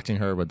nice watching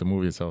her, but the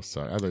movie itself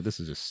sucked. I was like, this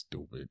is just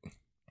stupid.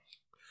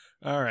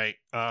 All right.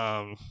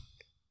 I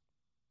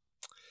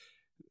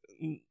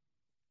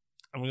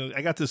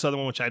got this other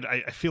one, which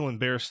I feel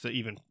embarrassed to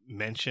even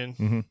mention.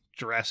 Mm-hmm.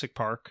 Jurassic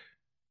Park.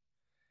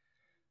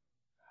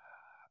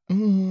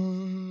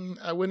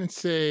 I wouldn't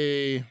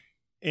say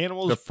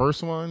Animals. the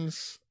first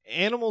ones.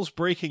 Animals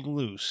breaking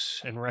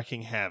loose and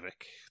wrecking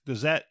havoc.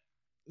 Does that?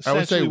 I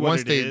would say what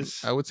once it they.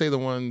 is? I would say the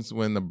ones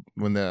when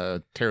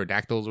the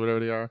pterodactyls, whatever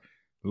they are,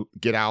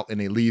 get out and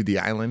they leave the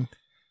island.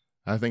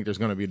 I think there's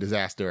going to be a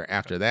disaster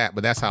after that,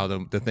 but that's how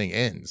the thing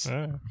ends.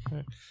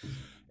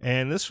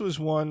 And this was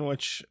one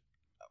which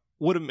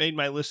would have made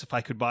my list if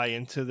I could buy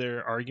into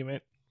their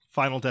argument.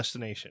 Final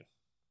Destination.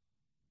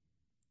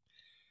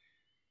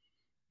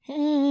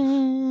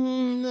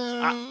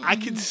 I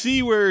can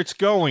see where it's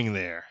going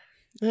there.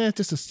 Yeah,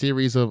 just a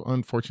series of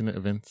unfortunate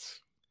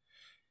events.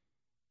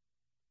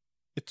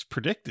 It's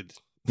predicted.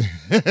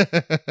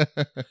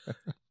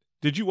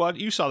 Did you watch?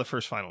 You saw the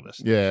first Final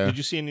Destination. Yeah. Did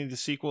you see any of the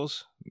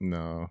sequels?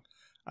 No.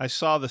 I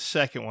saw the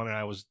second one and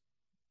I was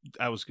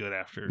good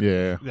after.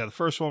 Yeah. Yeah, the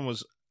first one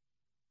was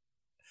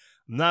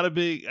not a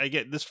big. I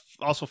get this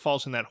also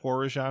falls in that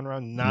horror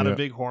genre. Not a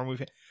big horror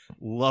movie.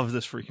 Love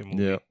this freaking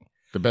movie. Yeah.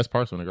 The best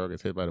part's when the girl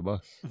gets hit by the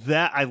bus.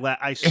 That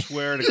I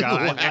swear to God,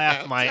 I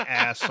laughed my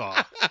ass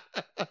off.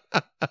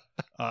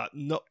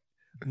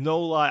 No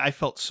lie, I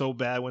felt so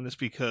bad when this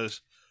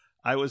because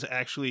I was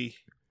actually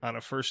on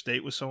a first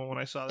date with someone when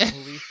I saw that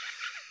movie,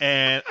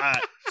 and I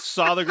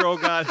saw the girl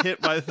got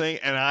hit by the thing,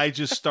 and I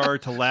just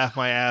started to laugh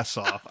my ass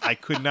off. I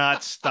could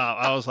not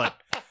stop. I was like,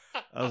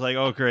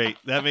 oh great,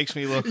 that makes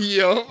me look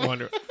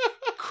wonderful.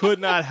 Could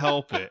not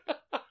help it,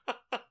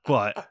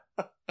 but.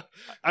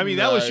 I mean,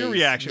 that was your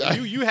reaction.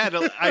 Nice. You had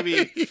to. I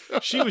mean,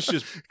 she was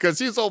just because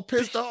she's so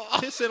pissed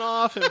off, pissing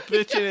off and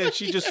bitching, and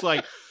she just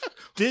like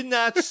did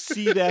not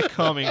see that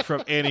coming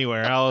from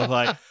anywhere. I was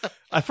like,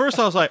 at first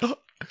I was like, and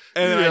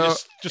then I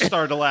just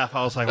started to laugh.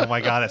 I was like, oh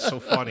my God, that's so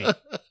funny.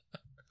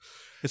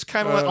 It's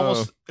kind of like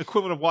almost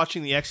equivalent of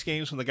watching the X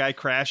Games when the guy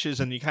crashes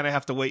and you kind of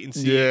have to wait and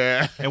see.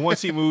 Yeah. And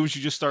once he moves,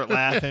 you just start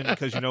laughing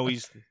because you know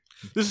he's.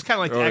 This is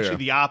kind of like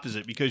the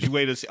opposite because you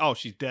wait to see. Oh,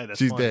 she's dead. That's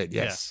she's funny. dead.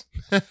 Yes.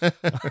 Yeah.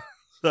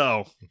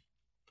 So,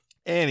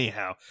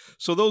 anyhow,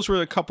 so those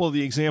were a couple of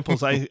the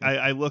examples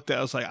I looked at.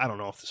 I was like, I don't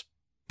know if this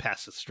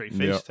passes the straight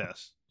face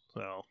test.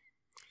 So,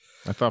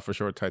 I thought for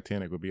sure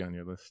Titanic would be on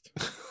your list.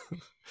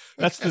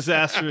 That's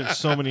disaster in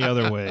so many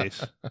other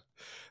ways.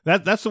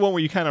 That's the one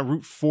where you kind of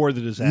root for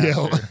the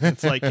disaster.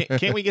 It's like,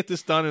 can't we get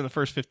this done in the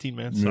first 15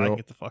 minutes so I can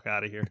get the fuck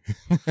out of here?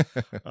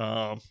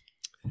 I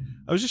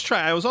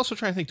was also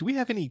trying to think, do we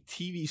have any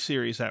TV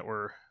series that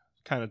were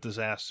kind of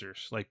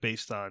disasters, like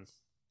based on?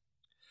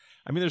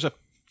 I mean, there's a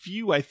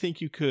few I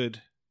think you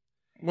could.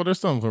 Well, there's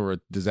some where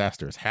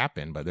disasters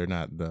happen, but they're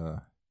not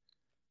the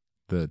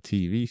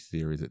TV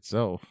series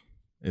itself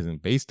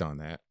isn't based on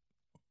that.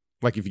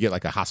 Like if you get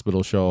like a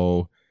hospital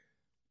show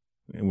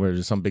where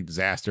there's some big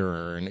disaster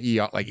or an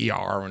ER, like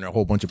ER, and a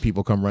whole bunch of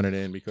people come running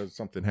in because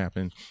something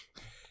happened.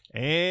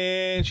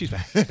 And she's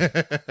back.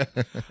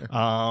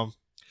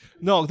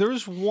 No, there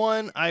was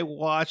one I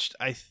watched.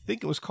 I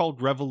think it was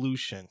called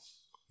Revolution.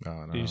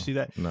 Oh, no. Did you see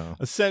that? No.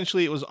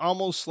 Essentially, it was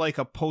almost like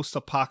a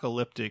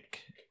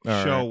post-apocalyptic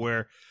show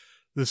where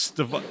this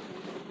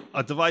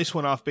a device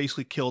went off,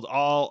 basically killed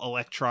all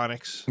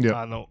electronics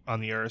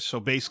on the Earth. So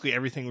basically,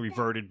 everything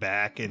reverted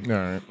back,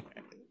 and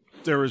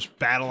there was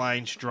battle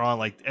lines drawn.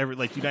 Like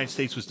the United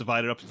States was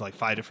divided up into like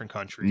 5 different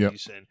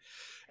countries,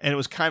 and it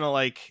was kind of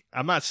like,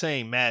 I'm not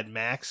saying Mad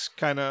Max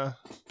kind of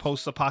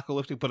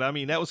post-apocalyptic, but I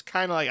mean that was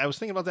kind of like, I was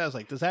thinking about that. I was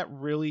like, does that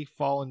really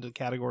fall into the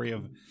category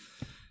of?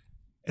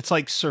 It's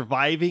like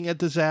surviving a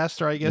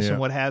disaster, I guess, and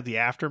what had the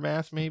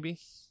aftermath, maybe.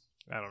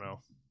 I don't know.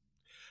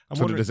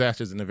 So the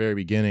disaster's in the very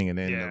beginning, and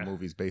then the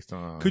movie's based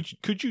on.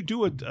 Could you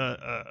do a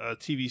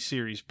TV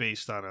series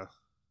based on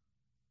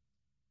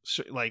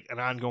an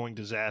ongoing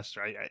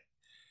disaster?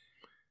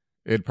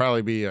 It'd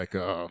probably be like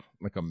a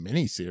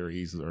mini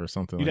series or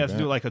something. You'd like have that.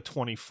 to do like a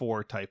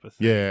 24 type of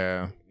thing.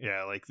 Yeah.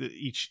 Yeah, like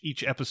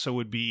each episode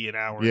would be an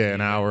hour. Yeah,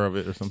 an hour of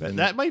it or something.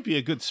 That might be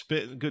a good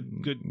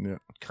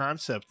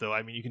concept, though.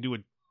 I mean, you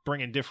can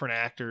bring in different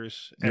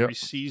actors every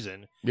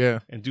season. Yeah.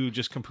 And do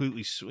just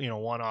completely,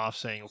 one-off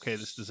saying, okay,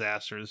 this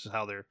disaster, this is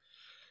how they're.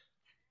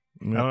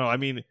 I don't know. I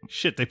mean,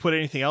 shit, they put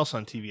anything else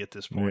on TV at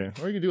this point.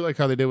 Yeah. Or you could do like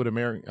how they did with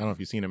American. I don't know if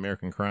you've seen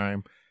American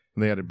Crime.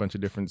 They had a bunch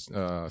of different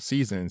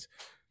seasons.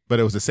 But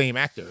it was the same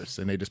actors,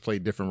 and they just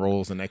played different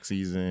roles the next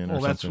season.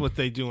 Well, that's what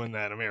they do in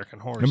that American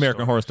Horror Story.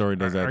 American Horror Story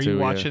does that too. Are you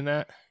watching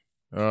that?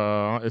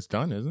 It's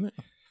done, isn't it?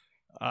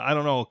 I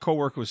don't know. A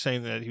coworker was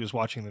saying that he was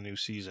watching the new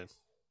season.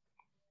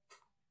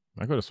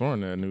 I could have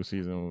sworn that new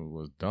season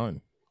was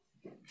done.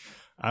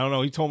 I don't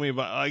know. He told me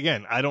about,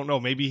 again, I don't know.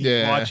 Maybe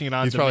he's watching it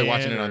on demand. He's probably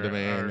watching it on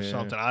demand or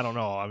something. I don't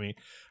know. I mean,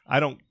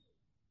 I don't.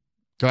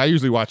 So I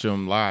usually watch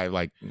them live.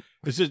 Like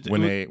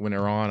when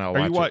they're on,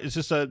 I'll watch it. Is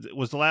this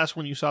was the last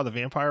one you saw, the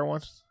vampire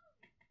one?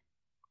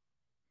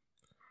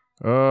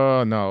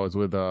 No, it's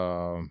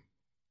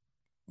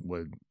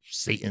with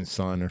Satan's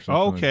son or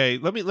something. Okay,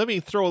 let me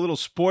throw a little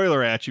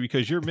spoiler at you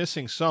because you're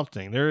missing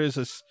something. There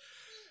is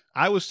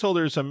I was told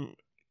there's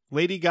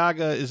Lady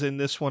Gaga is in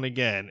this one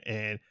again,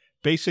 and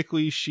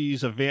basically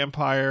she's a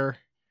vampire,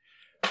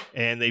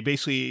 and they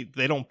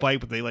don't bite,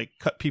 but they like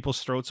cut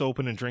people's throats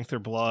open and drink their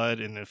blood,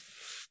 and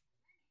if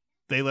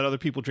they let other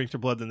people drink their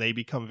blood, then they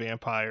become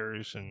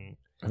vampires. And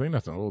I think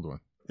that's an old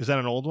one. Is that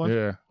an old one?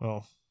 Yeah.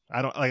 Well,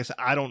 like I said,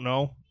 I don't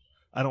know.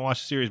 I don't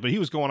watch the series, but he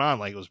was going on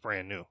like it was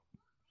brand new.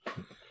 I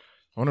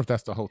wonder if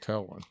that's the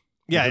hotel one.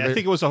 Yeah, I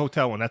think it was a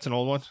hotel one. That's an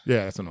old one?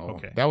 Yeah, that's an old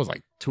one. That was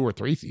like 2 or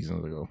 3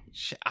 seasons ago.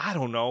 I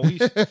don't know.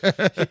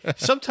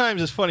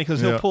 Sometimes it's funny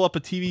because he'll pull up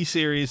a TV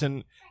series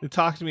and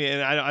talk to me,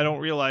 and I don't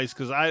realize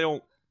because I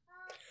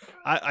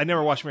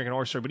never watch American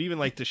Horror Story, but even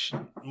like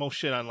most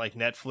shit on like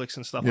Netflix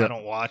and stuff I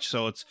don't watch.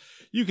 So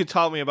you could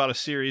tell me about a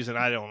series, and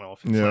I don't know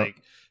if it's like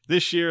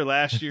this year,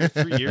 last year,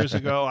 3 years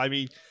ago. I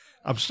mean,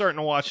 I'm starting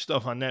to watch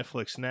stuff on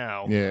Netflix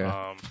now.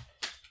 Yeah.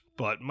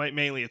 But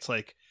mainly it's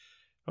like,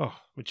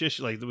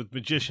 magician, like with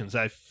Magicians,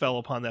 I fell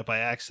upon that by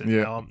accident.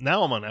 Yeah.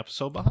 Now I'm on an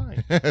episode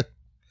behind. The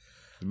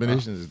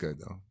Magicians is good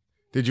though.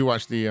 Did you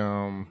watch the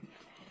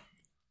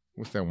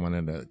what's that one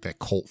in that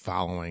cult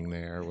following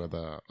there with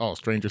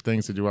Stranger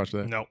Things? Did you watch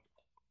that? No.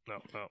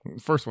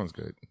 First one's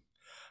good.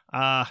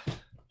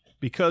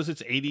 Because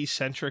it's 80s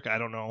centric, I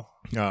don't know.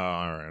 Oh,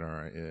 all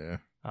right, yeah.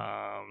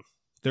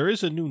 There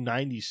is a new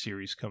 90s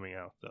series coming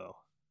out though.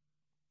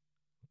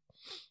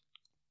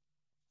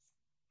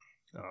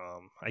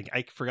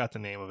 I forgot the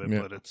name of it,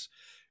 but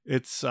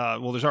it's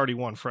well, there's already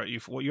one.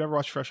 You ever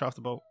watch Fresh Off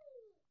the Boat?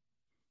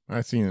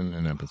 I've seen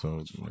an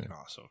episode. It's fucking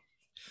awesome.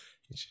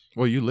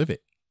 Well, you live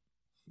it.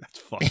 That's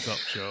fucked up,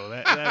 Joe.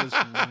 That is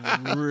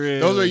really.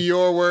 Those are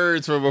your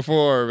words from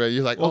before, man.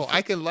 You're like,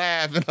 I can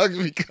laugh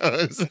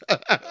because.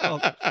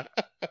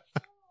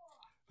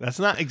 That's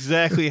not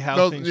exactly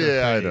how things are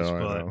phrased, I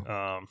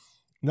know.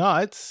 No,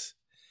 it's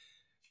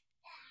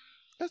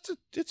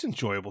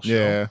enjoyable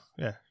show.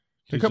 Yeah.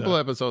 A couple of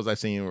episodes I've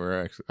seen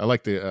were actually. I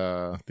like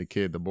the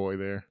kid, the boy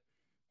there.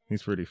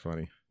 He's pretty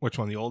funny. Which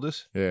one, the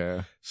oldest?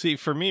 Yeah. See,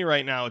 for me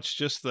right now, it's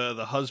just the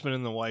husband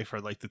and the wife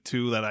are like the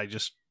two that I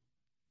just.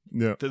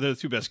 Yeah. They're the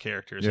two best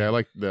characters. Yeah, I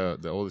like the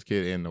oldest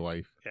kid and the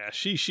wife. Yeah,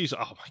 she's oh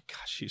my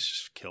god, she's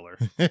just killer.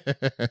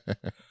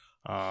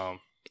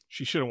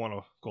 She should have won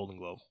a Golden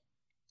Globe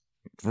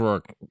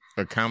for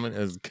a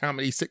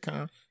comedy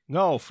sitcom.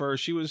 No,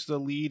 she was the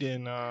lead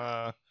in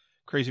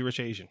Crazy Rich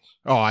Asians.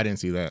 Oh, I didn't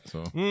see that.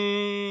 So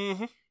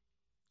you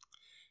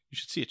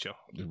should see it, Joe.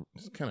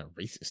 It's kind of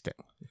racist.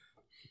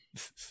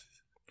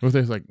 Well,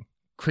 there's like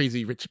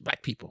crazy rich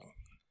black people,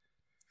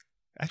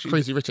 actually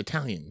crazy rich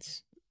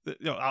Italians.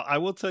 I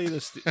will tell you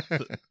this: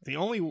 the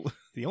only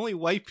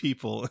white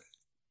people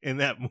in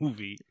that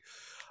movie,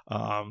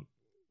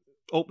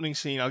 opening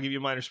scene. I'll give you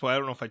a minor spoiler. I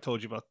don't know if I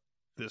told you about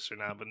this or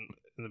not, but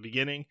in the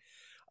beginning,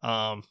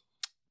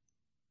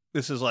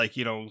 this is like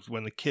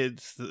when the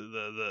kids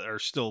are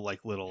still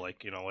like little,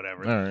 like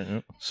whatever. All right.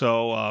 Yep.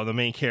 So the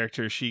main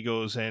character, she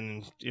goes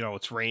in.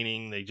 It's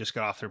raining. They just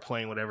got off their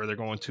plane. Whatever. They're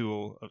going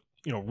to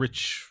a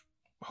rich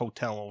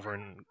hotel over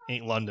in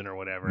London or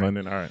whatever.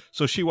 London, all right.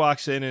 So she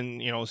walks in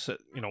and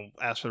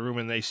asks for the room,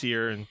 and they see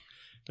her, and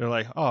they're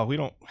like, "Oh, we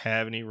don't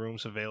have any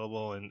rooms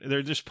available," and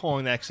they're just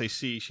pulling that because they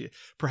see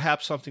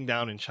perhaps something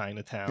down in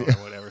Chinatown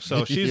or whatever.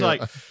 So she's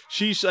like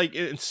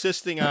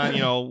insisting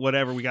on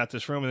whatever, we got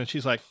this room, and then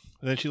she's like,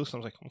 and then she looks,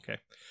 and I was like, okay.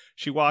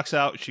 She walks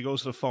out, she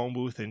goes to the phone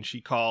booth, and she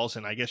calls,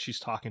 and I guess she's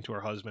talking to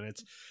her husband.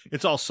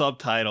 It's all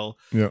subtitle,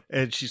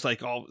 and she's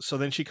like, oh, so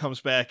then she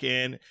comes back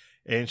in.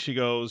 And she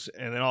goes,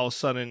 and then all of a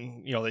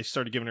sudden, they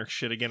started giving her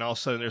shit again. All of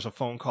a sudden, there's a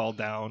phone call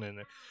down, and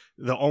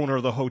the owner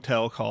of the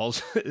hotel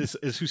calls,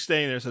 is who's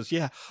staying there, says,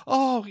 yeah,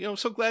 oh, I'm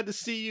so glad to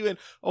see you. And,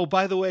 oh,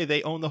 by the way,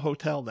 they own the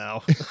hotel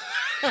now.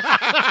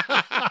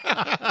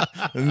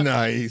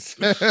 Nice.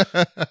 That's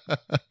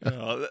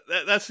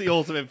the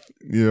ultimate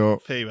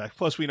payback.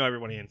 Plus, we know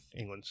everybody in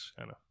England's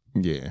kind of.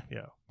 Yeah.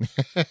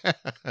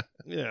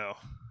 Yeah.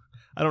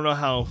 I don't know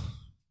how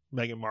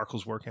Meghan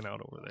Markle's working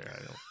out over there. I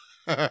don't.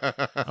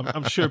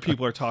 I'm sure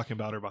people are talking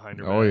about her behind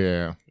her back. Oh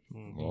yeah.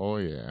 Mm-hmm. Oh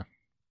yeah.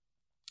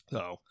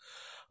 So,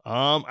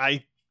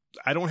 I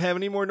don't have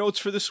any more notes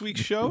for this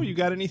week's show. You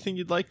got anything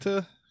you'd like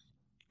to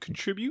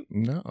contribute?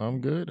 No, I'm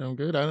good.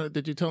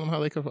 Did you tell them how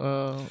they could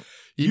email us?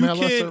 You us?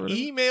 can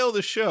email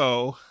the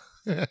show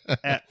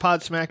at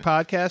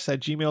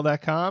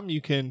podsmackpodcast@gmail.com.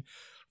 You can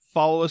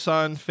follow us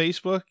on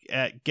Facebook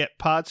at Get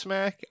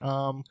Podsmack.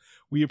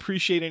 We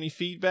appreciate any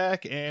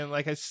feedback, and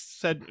like I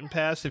said in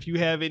past, if you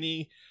have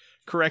any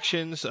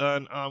corrections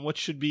on what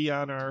should be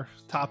on our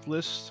top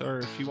list, or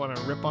if you want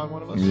to rip on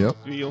one of us,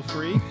 feel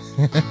free.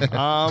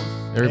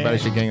 Everybody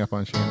should gang up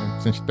on Shannon,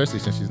 especially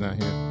since she's not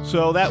here.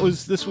 So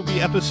this will be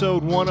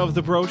episode 1 of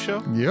the Bro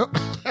Show. Yep.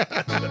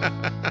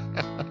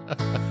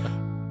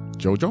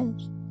 Joe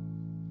Jones.